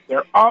where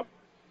they're up.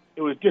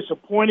 It was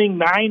disappointing.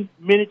 4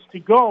 minutes to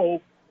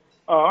go.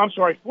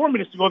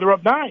 They're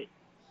up 9.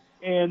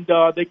 And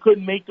they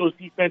couldn't make those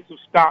defensive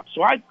stops.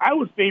 So I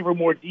would favor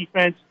more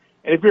defense.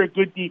 And if you're a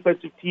good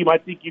defensive team, I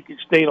think you can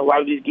stay in a lot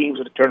of these games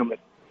in the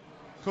tournament.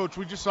 Coach,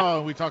 we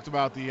talked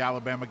about the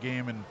Alabama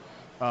game and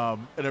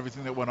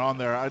everything that went on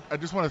there. I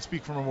just want to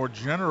speak from a more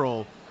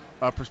general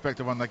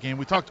perspective on that game.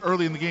 We talked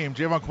early in the game,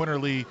 Javon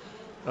Quinterly,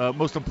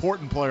 most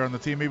important player on the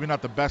team, maybe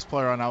not the best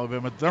player on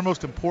Alabama. Their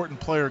most important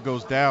player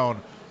goes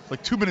down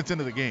like 2 minutes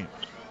into the game.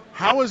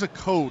 How, as a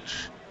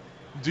coach,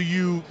 do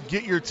you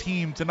get your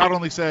team to not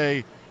only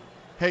say,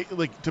 hey,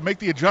 like to make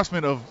the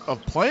adjustment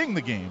of playing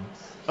the game,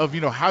 of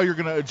how you're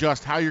going to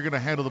adjust, how you're going to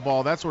handle the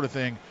ball, that sort of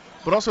thing,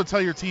 but also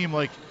tell your team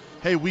like,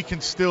 hey, we can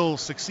still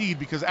succeed?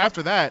 Because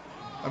after that,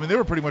 I mean, they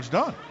were pretty much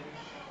done.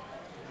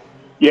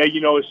 Yeah,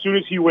 as soon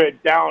as he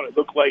went down, it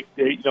looked like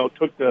they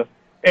took the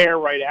air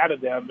right out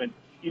of them, and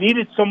you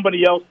needed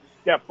somebody else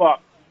to step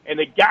up. And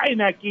the guy in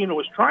that game that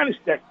was trying to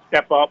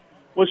step up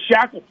was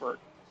Shackelford.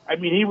 I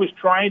mean, he was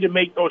trying to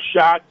make those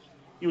shots.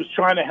 He was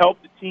trying to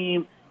help the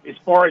team as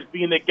far as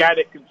being the guy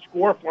that can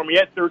score for him. He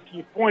had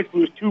 13 points. He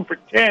was 2 for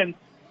 10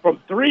 from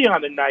 3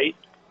 on the night,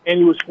 and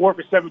he was 4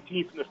 for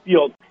 17 from the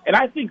field. And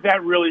I think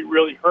that really,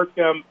 really hurt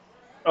them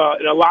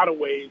in a lot of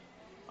ways.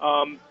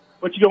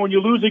 But, when you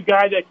lose a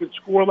guy that can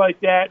score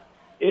like that,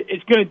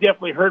 it's going to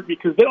definitely hurt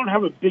because they don't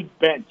have a big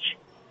bench.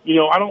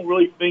 I don't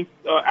really think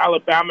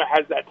Alabama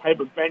has that type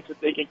of bench that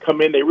they can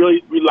come in. They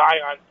really rely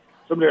on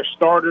some of their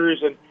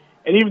starters, and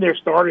even their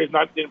starters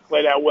didn't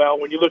play that well.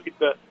 When you look at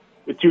the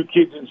 2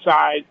 kids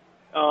inside,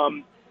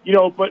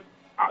 but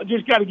I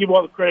just got to give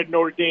all the credit to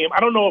Notre Dame. I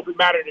don't know if it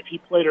mattered if he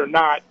played or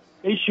not.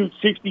 They shoot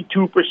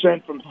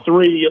 62% from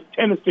 3,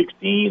 10 to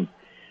 16.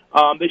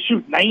 They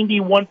shoot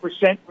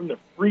 91% from the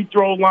free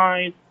throw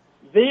line.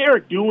 They are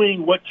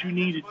doing what you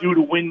need to do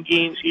to win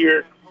games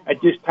here at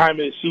this time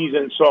of the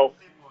season. So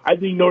I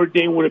think Notre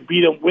Dame would have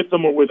beat them with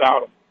them or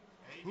without them.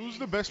 Who's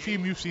the best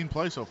team you've seen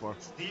play so far?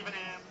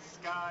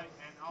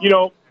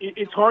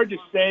 It's hard to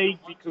say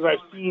because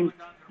I've seen,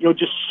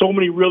 just so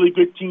many really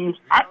good teams.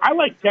 I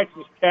like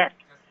Texas Tech.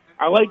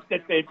 I like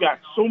that they've got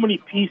so many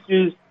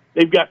pieces.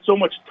 They've got so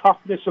much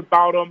toughness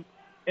about them.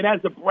 And as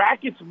the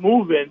bracket's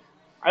moving,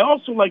 I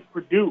also like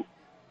Purdue.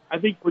 I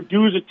think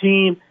Purdue's a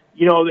team,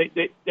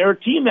 they're a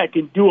team that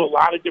can do a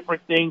lot of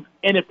different things.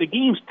 And if the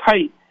game's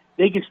tight,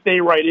 they can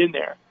stay right in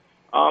there.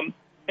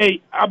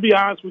 Hey, I'll be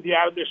honest with you,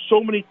 Adam, there's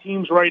so many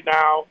teams right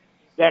now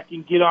that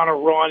can get on a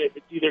run if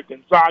it's either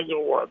Gonzaga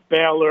or a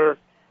Baylor,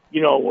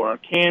 or a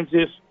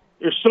Kansas.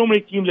 There's so many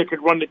teams that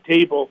could run the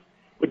table.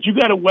 But you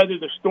got to weather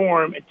the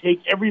storm and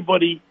take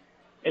everybody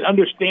and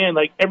understand,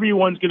 like,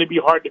 everyone's going to be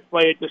hard to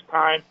play at this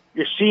time.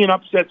 You're seeing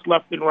upsets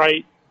left and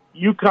right.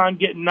 UConn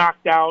getting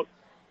knocked out,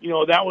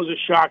 that was a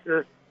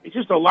shocker. It's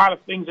just a lot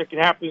of things that can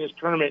happen in this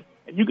tournament.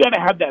 And you got to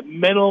have that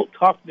mental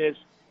toughness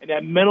and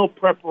that mental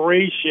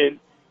preparation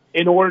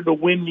in order to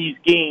win these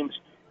games.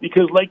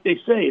 Because, like they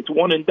say, it's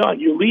one and done.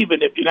 You're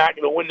leaving if you're not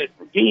going to win this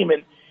game.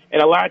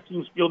 And a lot of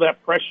teams feel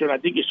that pressure, and I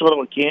think you saw them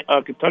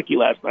in Kentucky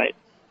last night.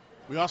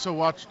 We also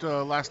watched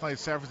last night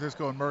San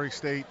Francisco and Murray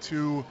State,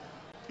 2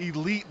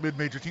 elite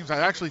mid-major teams. I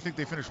actually think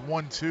they finished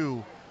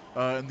 1-2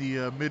 in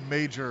the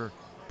mid-major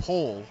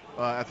poll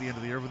at the end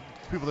of the year. But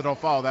people that don't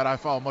follow that, I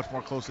follow much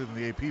more closely than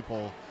the AP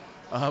poll.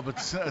 But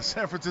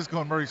San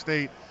Francisco and Murray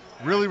State,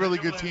 really, really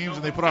good teams,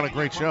 and they put on a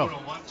great show.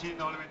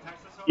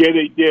 Yeah,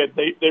 they did.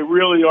 They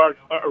really are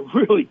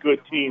really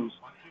good teams.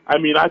 I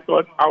mean, I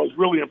thought I was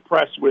really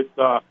impressed with,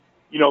 the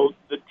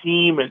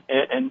team.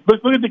 And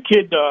look at the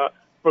kid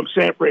from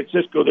San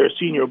Francisco, their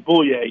senior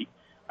Boulier.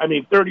 I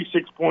mean,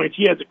 36 points.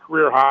 He has a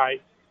career high.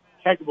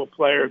 Heck of a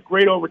player.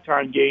 Great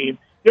overtime game.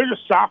 There's a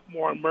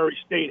sophomore in Murray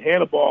State,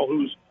 Hannibal,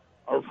 who's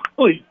a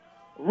really,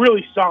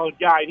 really solid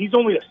guy. He's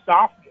only a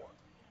sophomore.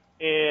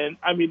 And,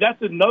 I mean,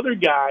 that's another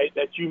guy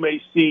that you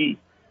may see.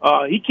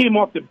 He came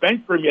off the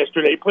bench for him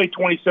yesterday. He played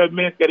 27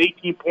 minutes, got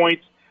 18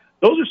 points.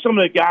 Those are some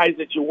of the guys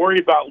that you worry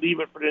about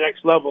leaving for the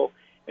next level.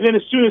 And then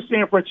as soon as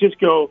San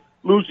Francisco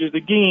loses the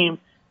game,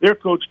 their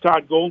coach,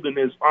 Todd Golden,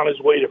 is on his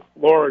way to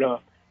Florida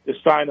to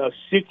sign a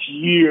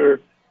 6-year,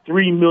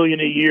 $3 million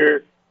a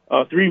year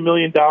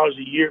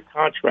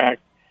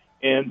contract.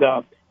 And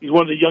he's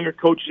one of the younger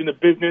coaches in the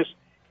business.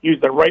 He was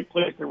the right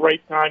place at the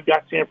right time,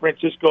 got San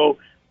Francisco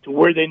to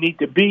where they need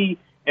to be,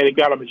 and it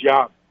got him a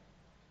job.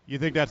 You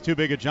think that's too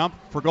big a jump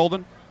for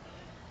Golden?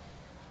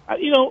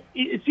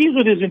 It seems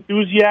with his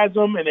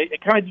enthusiasm, and it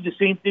kind of did the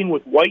same thing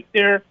with White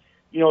there.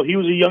 He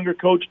was a younger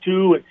coach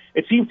too, and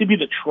it seems to be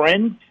the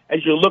trend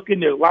as you're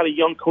looking. There's a lot of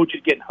young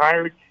coaches getting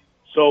hired,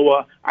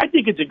 so I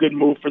think it's a good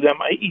move for them.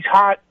 He's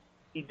hot.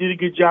 He did a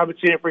good job at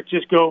San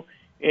Francisco,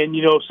 and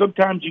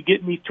sometimes you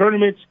get in these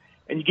tournaments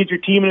and you get your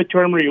team in a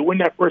tournament, or you win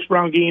that first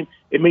round game.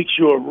 It makes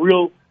you a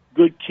real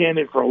good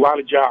candidate for a lot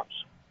of jobs.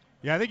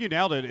 Yeah, I think you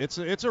nailed it.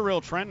 It's a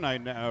real trend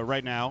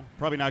right now.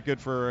 Probably not good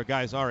for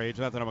guys our age.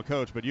 Not that I'm a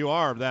coach, but you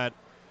are. That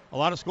a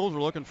lot of schools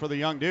are looking for the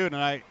young dude,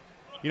 and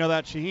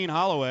that Shaheen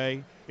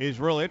Holloway is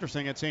really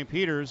interesting at St.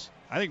 Peter's.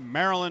 I think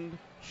Maryland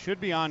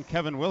should be on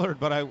Kevin Willard,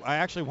 but I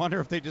actually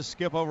wonder if they just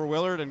skip over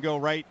Willard and go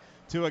right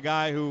to a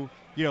guy who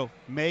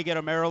may get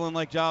a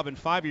Maryland-like job in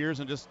 5 years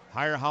and just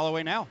hire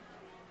Holloway now.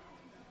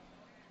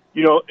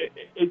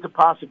 It's a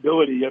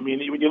possibility. I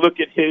mean, when you look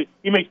at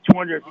he makes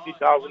 $250,000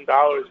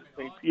 at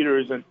St.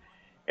 Peter's,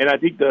 and I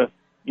think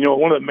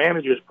one of the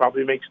managers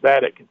probably makes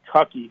that at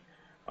Kentucky.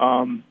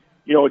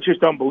 It's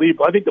just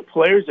unbelievable. I think the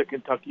players at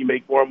Kentucky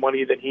make more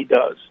money than he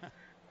does.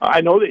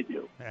 I know they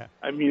do. Yeah.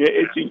 I mean,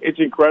 it's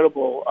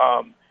incredible.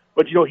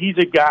 But he's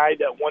a guy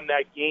that won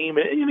that game,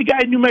 and the guy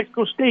at New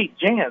Mexico State,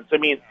 Jans. I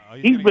mean,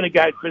 he's been a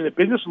guy that's been in the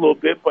business a little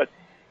bit, but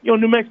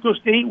New Mexico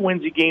State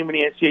wins a game in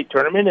the NCAA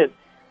tournament,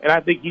 and I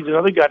think he's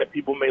another guy that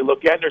people may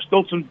look at. And there's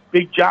still some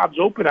big jobs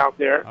open out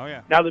there. Oh,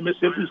 yeah. Now the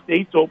Mississippi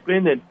State's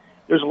open, and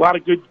there's a lot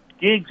of good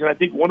gigs, and I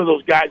think one of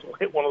those guys will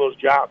hit one of those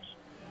jobs.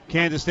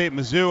 Kansas State,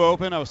 Mizzou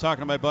open. I was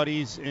talking to my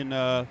buddies in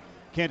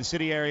Kansas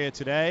City area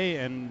today,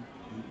 and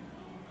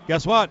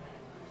guess what?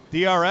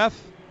 DRF,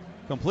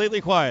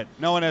 completely quiet.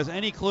 No one has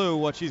any clue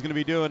what she's going to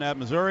be doing at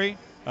Missouri.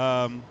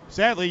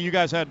 Sadly, you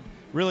guys had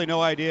really no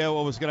idea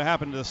what was going to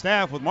happen to the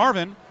staff with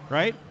Marvin,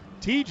 right?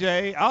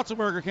 TJ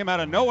Otzelberger came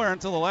out of nowhere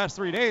until the last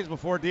 3 days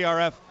before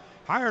DRF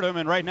hired him,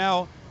 and right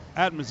now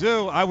at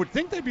Mizzou, I would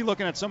think they'd be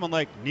looking at someone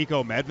like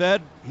Nico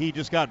Medved. He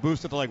just got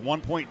boosted to like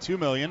 $1.2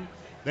 million.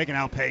 They can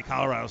outpay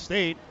Colorado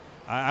State.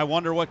 I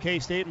wonder what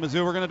K-State and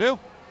Mizzou are going to do.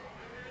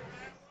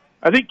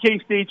 I think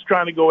K-State's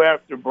trying to go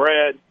after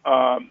Brad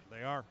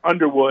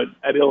Underwood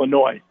at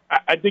Illinois.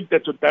 I think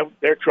that's what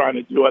they're trying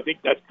to do. I think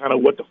that's kind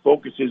of what the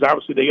focus is.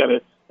 Obviously, they got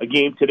a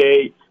game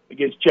today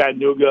against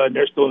Chattanooga, and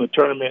they're still in the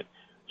tournament.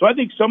 So I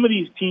think some of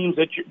these teams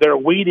that are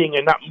waiting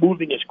and not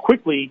moving as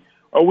quickly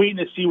are waiting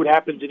to see what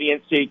happens in the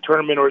NCAA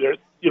tournament, or they're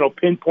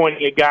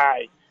pinpointing a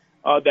guy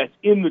that's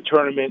in the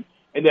tournament,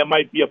 and that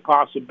might be a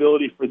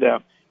possibility for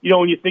them.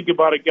 When you think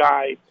about a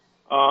guy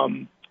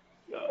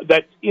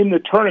that's in the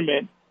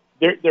tournament,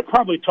 they're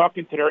probably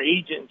talking to their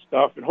agent and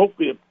stuff, and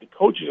hopefully the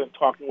coaches are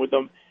talking with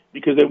them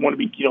because they want to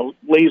be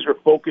laser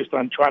focused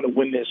on trying to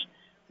win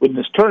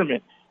this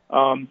tournament.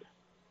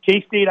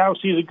 K-State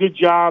obviously is a good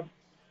job.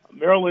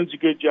 Maryland's a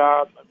good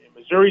job.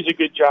 Missouri's a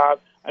good job.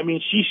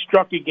 She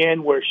struck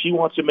again where she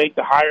wants to make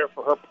the hire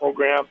for her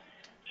program.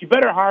 She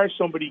better hire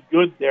somebody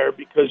good there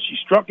because she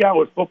struck out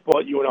with football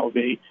at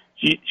UNLV.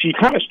 She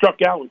kind of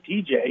struck out with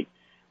TJ.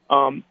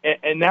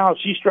 And now if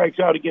she strikes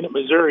out again at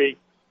Missouri,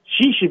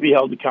 she should be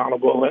held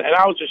accountable. And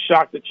I was just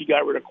shocked that she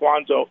got rid of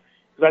Kwanzaa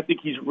because I think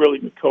he's a really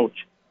good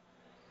coach.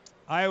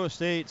 Iowa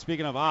State,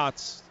 speaking of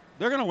odds,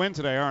 they're going to win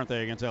today, aren't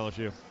they, against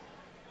LSU?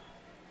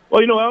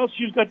 Well,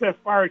 LSU's got that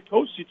fired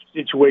coach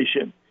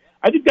situation.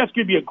 I think that's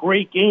going to be a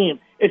great game.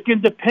 It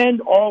can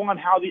depend all on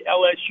how the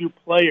LSU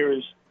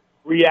players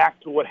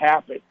react to what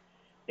happened.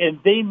 And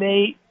they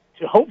may,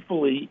 to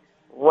hopefully,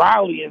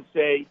 rally and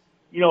say,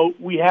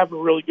 we have a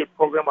really good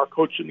program. Our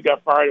coach shouldn't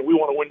have got fired, and we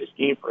want to win this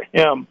game for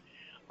him.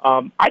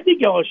 I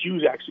think LSU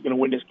is actually going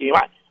to win this game.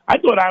 I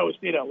thought Iowa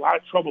State had a lot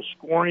of trouble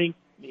scoring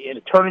in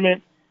the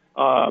tournament,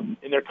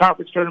 in their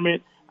conference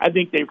tournament. I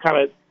think they kind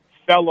of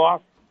fell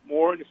off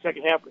more in the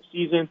second half of the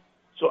season.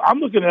 So I'm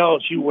looking at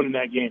LSU winning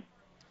that game.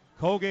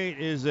 Colgate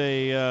is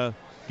a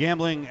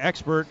gambling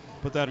expert,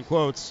 put that in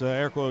quotes,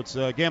 air quotes,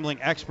 gambling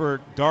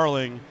expert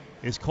darling.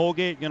 Is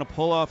Colgate going to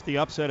pull off the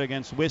upset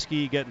against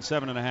Whiskey, getting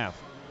 7.5?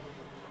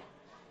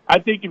 I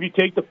think if you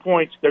take the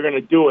points, they're going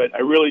to do it. I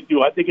really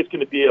do. I think it's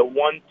going to be a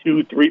 1,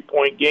 2,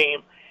 3-point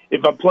game.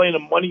 If I'm playing a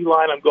money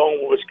line, I'm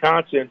going with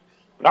Wisconsin.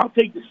 But I'll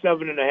take the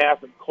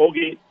 7.5 in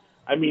Colgate.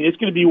 It's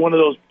going to be one of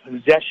those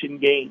possession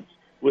games.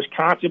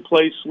 Wisconsin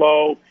plays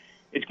slow.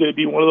 It's going to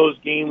be one of those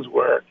games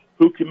where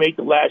who can make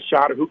the last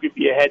shot or who could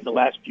be ahead in the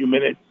last few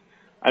minutes.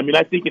 I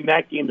think in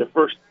that game, the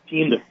first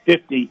team to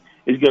 50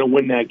 is going to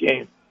win that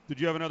game.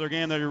 Did you have another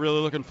game that you're really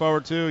looking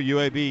forward to?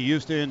 UAB,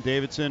 Houston,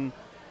 Davidson,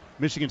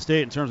 Michigan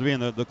State in terms of being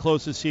the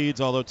closest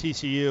seeds, although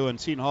TCU and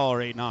Seton Hall are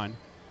 8-9.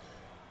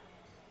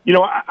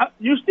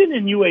 Houston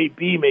and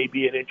UAB may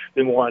be an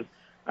interesting one.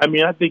 I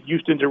think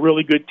Houston's a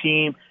really good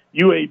team.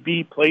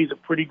 UAB plays a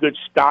pretty good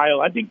style.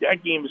 I think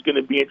that game is going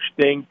to be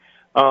interesting,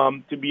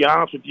 to be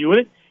honest with you.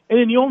 And And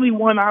then the only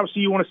one,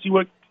 obviously, you want to see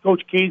what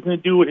Coach K's going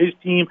to do with his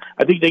team.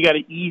 I think they got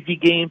an easy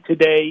game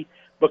today,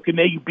 but can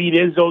they beat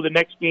Izzo the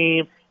next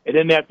game, and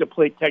then they have to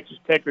play Texas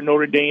Tech or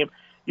Notre Dame?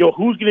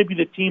 Who's going to be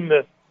the team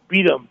to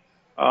beat him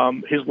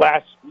his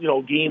last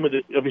game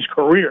of his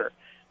career?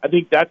 I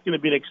think that's going to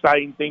be an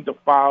exciting thing to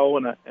follow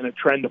and a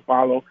trend to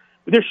follow.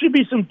 But there should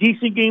be some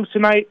decent games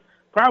tonight.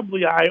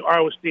 Probably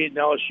Iowa State and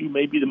LSU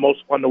may be the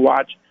most fun to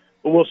watch,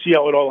 but we'll see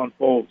how it all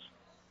unfolds.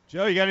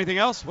 Joe, you got anything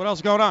else? What else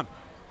is going on?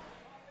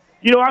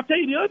 I'll tell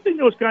you, the other thing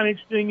that was kind of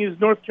interesting is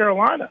North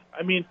Carolina.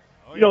 I mean,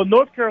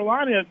 North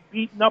Carolina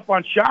beating up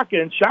on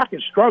Shaka, and Shaka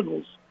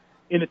struggles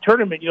in the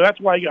tournament. That's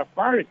why he got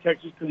fired at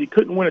Texas, because he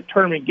couldn't win a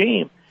tournament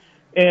game.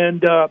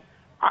 And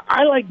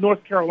I like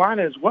North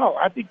Carolina as well.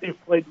 I think they've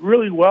played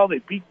really well. They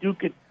beat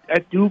Duke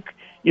at Duke.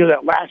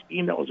 That last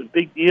game, that was a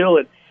big deal.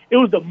 And it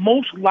was the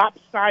most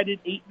lopsided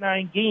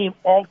 8-9 game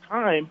all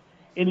time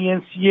in the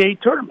NCAA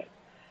tournament.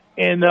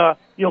 And,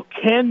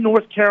 can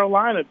North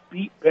Carolina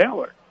beat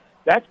Baylor?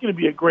 That's going to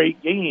be a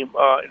great game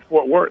in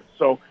Fort Worth.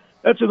 So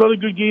that's another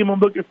good game I'm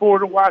looking forward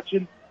to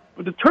watching.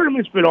 But the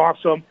tournament's been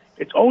awesome.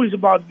 It's always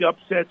about the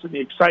upsets and the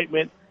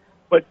excitement,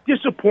 but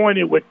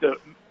disappointed with the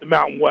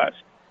Mountain West.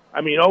 I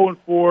mean,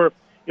 0-4.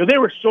 They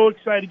were so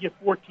excited to get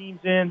 4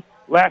 teams in.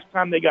 Last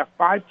time they got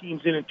 5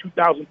 teams in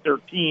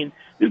 2013.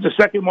 This is the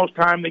second most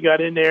time they got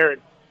in there.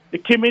 And the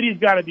committee's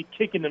got to be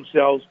kicking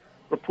themselves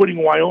for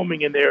putting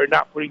Wyoming in there and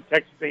not putting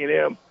Texas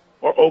A&M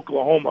or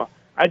Oklahoma.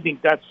 I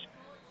think that's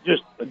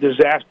just a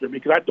disaster,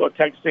 because I thought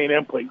Texas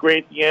A&M played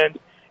great at the end,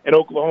 and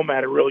Oklahoma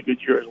had a really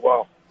good year as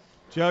well.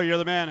 Joe, you're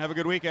the man. Have a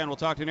good weekend. We'll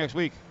talk to you next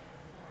week.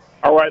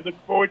 All right, look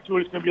forward to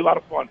it. It's going to be a lot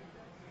of fun.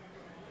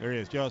 There he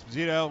is, Joe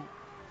Esposito,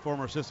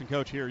 former assistant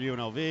coach here at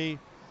UNLV,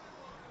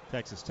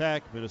 Texas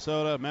Tech,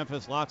 Minnesota,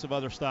 Memphis, lots of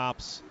other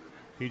stops.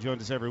 He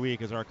joins us every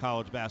week as our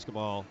college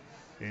basketball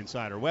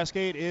insider.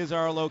 Westgate is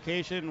our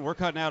location. We're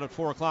cutting out at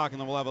 4 o'clock,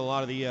 and then we'll have a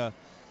lot of the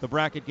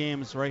bracket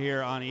games right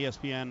here on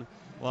ESPN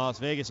Las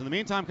Vegas. In the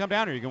meantime, come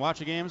down here. You can watch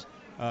the games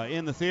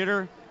in the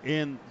theater,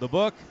 in the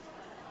book.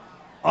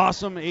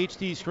 Awesome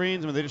HD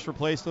screens. I mean, they just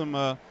replaced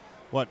them,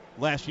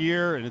 last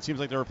year, and it seems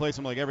like they replace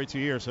them like every 2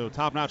 years. So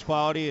top-notch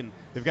quality, and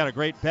they've got a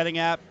great betting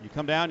app. You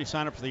come down, you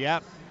sign up for the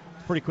app.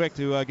 It's pretty quick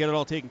to get it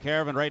all taken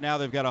care of, and right now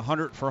they've got a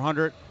 100 for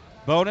 100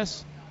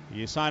 bonus.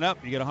 You sign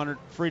up, you get $100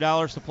 free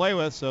to play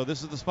with, so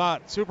this is the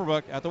spot.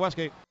 Superbook at the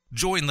Westgate.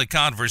 Join the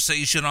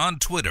conversation on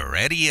Twitter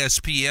at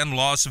ESPN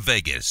Las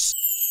Vegas.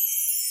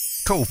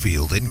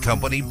 Cofield and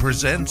Company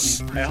presents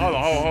Hey, hold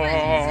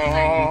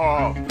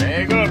on.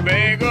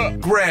 Bag up.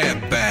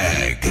 Grab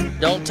Bag.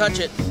 Don't touch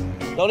it.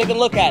 Don't even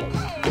look at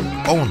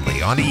it.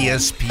 Only on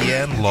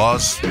ESPN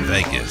Las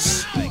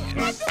Vegas.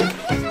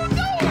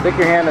 Stick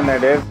your hand in there,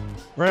 Dave.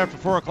 Right after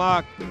 4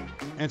 o'clock,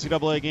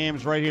 NCAA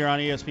games right here on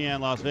ESPN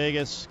Las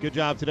Vegas. Good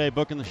job today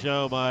booking the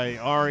show by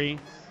Ari.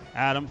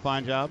 Adam,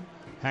 fine job.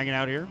 Hanging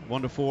out here,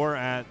 1 to 4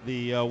 at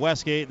the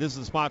Westgate. This is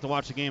the spot to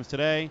watch the games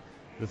today.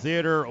 The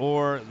theater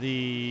or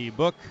the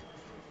book.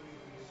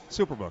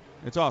 Superbook.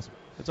 It's awesome.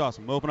 It's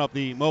awesome. Open up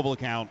the mobile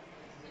account.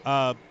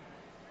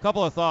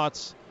 Couple of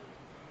thoughts.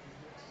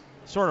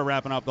 Sort of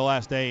wrapping up the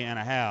last day and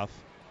a half.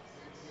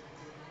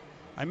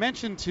 I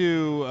mentioned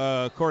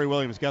to Corey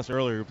Williams, guest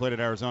earlier, who played at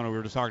Arizona, we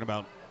were just talking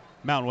about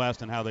Mountain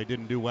West and how they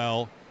didn't do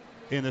well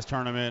in this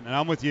tournament. And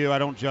I'm with you. I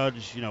don't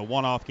judge,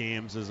 one-off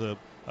games as a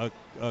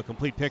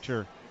complete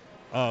picture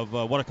of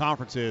what a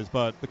conference is.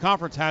 But the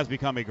conference has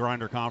become a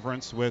grinder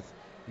conference with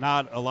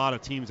not a lot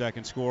of teams that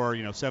can score,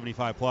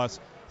 75 plus.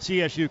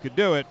 CSU could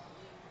do it.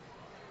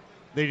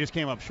 They just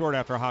came up short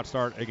after a hot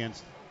start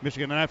against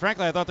Michigan. And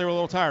frankly, I thought they were a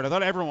little tired. I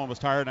thought everyone was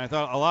tired, and I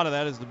thought a lot of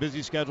that is the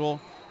busy schedule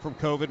from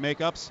COVID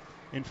makeups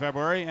in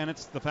February, and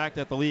it's the fact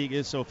that the league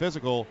is so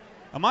physical.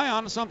 Am I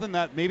onto something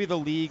that maybe the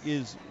league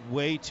is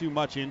way too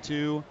much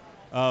into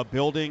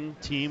building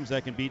teams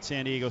that can beat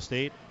San Diego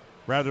State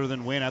rather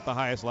than win at the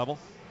highest level?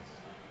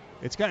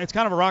 It's kind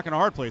of a rock and a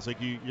hard place. Like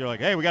you're like,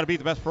 hey, we got to beat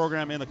the best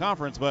program in the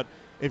conference, but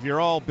if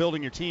you're all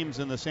building your teams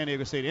in the San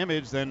Diego State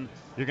image, then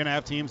you're going to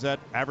have teams that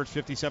average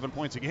 57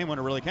 points a game when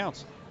it really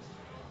counts.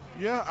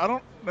 Yeah, I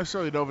don't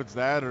necessarily know if it's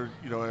that or,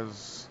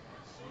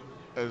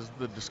 as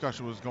the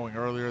discussion was going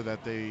earlier,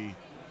 that they,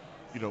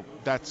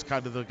 that's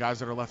kind of the guys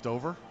that are left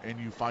over, and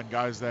you find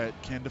guys that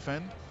can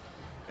defend.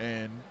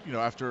 And,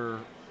 after,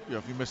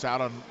 if you miss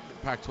out on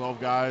Pac-12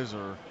 guys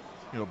or,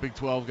 Big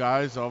 12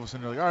 guys, all of a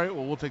sudden you're like, all right,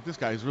 well, we'll take this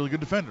guy. He's a really good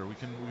defender. We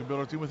can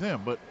build our team with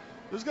him. But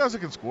there's guys that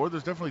can score.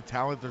 There's definitely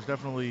talent. There's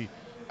definitely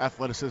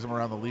athleticism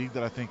around the league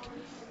that I think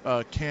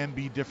can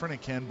be different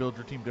and can build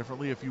your team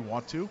differently if you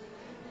want to.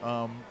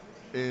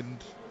 And,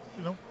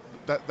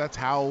 that's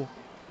how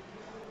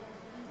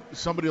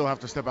somebody will have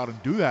to step out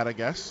and do that, I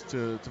guess,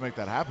 to make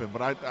that happen.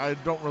 But I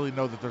don't really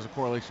know that there's a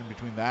correlation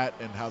between that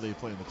and how they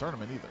play in the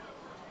tournament either.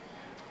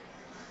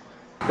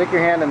 Stick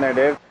your hand in there,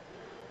 Dave.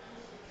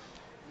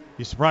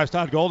 You surprised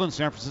Todd Golden,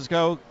 San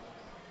Francisco,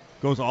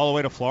 goes all the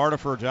way to Florida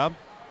for a job?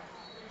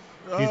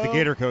 He's the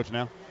Gator coach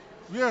now.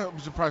 Yeah, I'm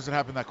surprised it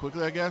happened that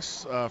quickly, I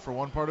guess, for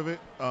one part of it.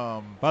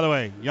 By the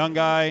way, young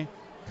guy,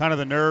 kind of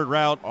the nerd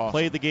route, Awesome.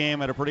 played the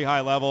game at a pretty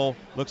high level.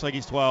 Looks like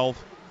he's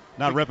 12.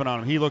 Not ripping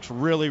on him. He looks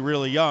really,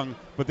 really young.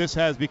 But this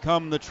has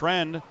become the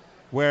trend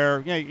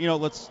where,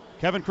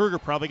 Kevin Kruger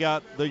probably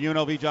got the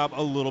UNLV job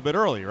a little bit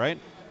early, right?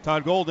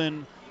 Todd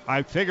Golden,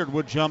 I figured,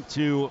 would jump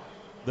to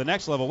the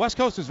next level. West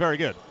Coast is very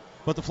good,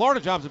 but the Florida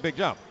job's a big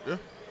job.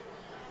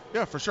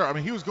 Yeah, for sure. I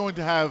mean, he was going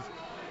to have,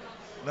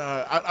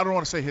 I don't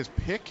want to say his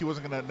pick. He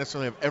wasn't going to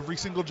necessarily have every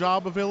single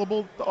job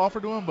available to offer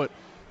to him, but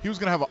he was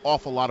going to have an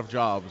awful lot of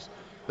jobs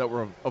that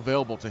were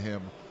available to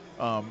him.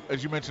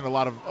 As you mentioned, a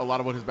lot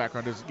of what his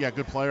background is. Yeah,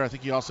 good player. I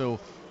think he also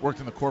worked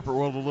in the corporate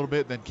world a little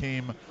bit, then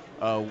came,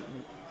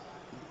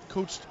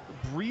 coached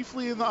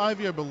briefly in the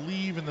Ivy, I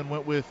believe, and then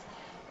went with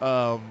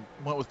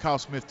Kyle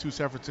Smith to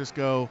San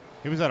Francisco.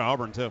 He was at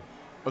Auburn too.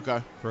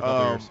 Okay, for a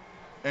couple years.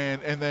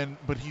 And then,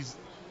 but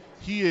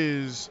he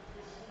is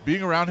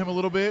being around him a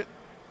little bit.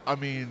 I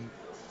mean,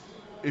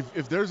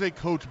 if there's a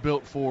coach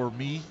built for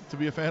me to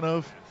be a fan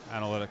of,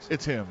 analytics,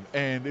 it's him.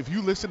 And if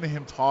you listen to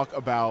him talk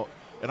about,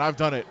 and I've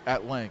done it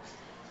at length,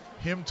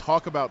 him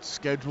talk about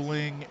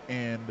scheduling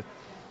and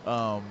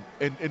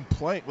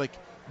playing, like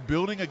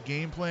building a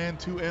game plan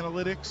to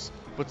analytics,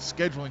 but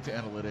scheduling to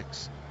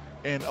analytics.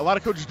 And a lot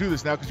of coaches do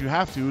this now because you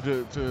have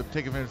to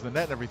take advantage of the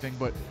net and everything,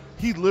 but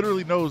he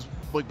literally knows,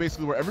 like,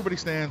 basically where everybody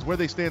stands, where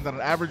they stand on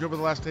an average over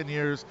the last 10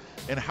 years,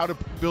 and how to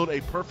build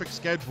a perfect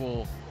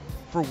schedule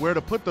for where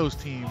to put those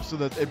teams so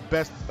that it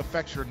best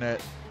affects your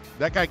net.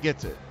 That guy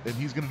gets it, and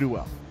he's going to do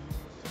well.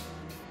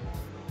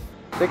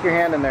 Stick your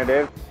hand in there,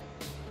 Dave.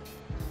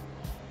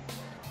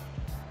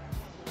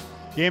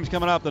 Games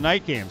coming up, the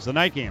night games.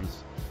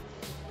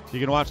 You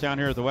can watch down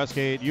here at the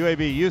Westgate.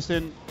 UAB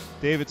Houston,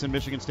 Davidson,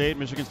 Michigan State.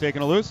 Michigan State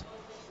going to lose?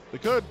 They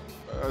could.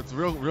 It's a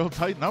real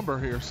tight number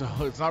here, so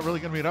it's not really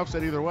going to be an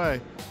upset either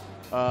way.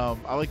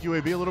 I like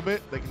UAB a little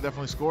bit. They can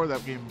definitely score.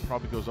 That game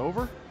probably goes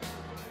over.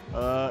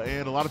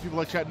 And a lot of people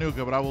like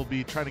Chattanooga, but I will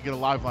be trying to get a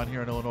live line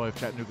here in Illinois if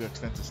Chattanooga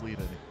extends its lead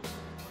any.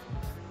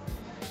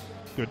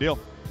 Good deal.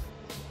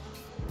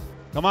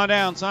 Come on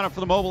down. Sign up for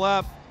the mobile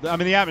app. I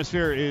mean, the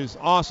atmosphere is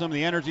awesome.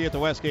 The energy at the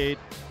Westgate,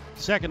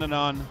 second to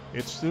none.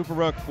 It's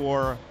Superbrook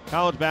for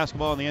college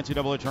basketball in the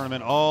NCAA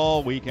tournament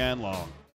all weekend long.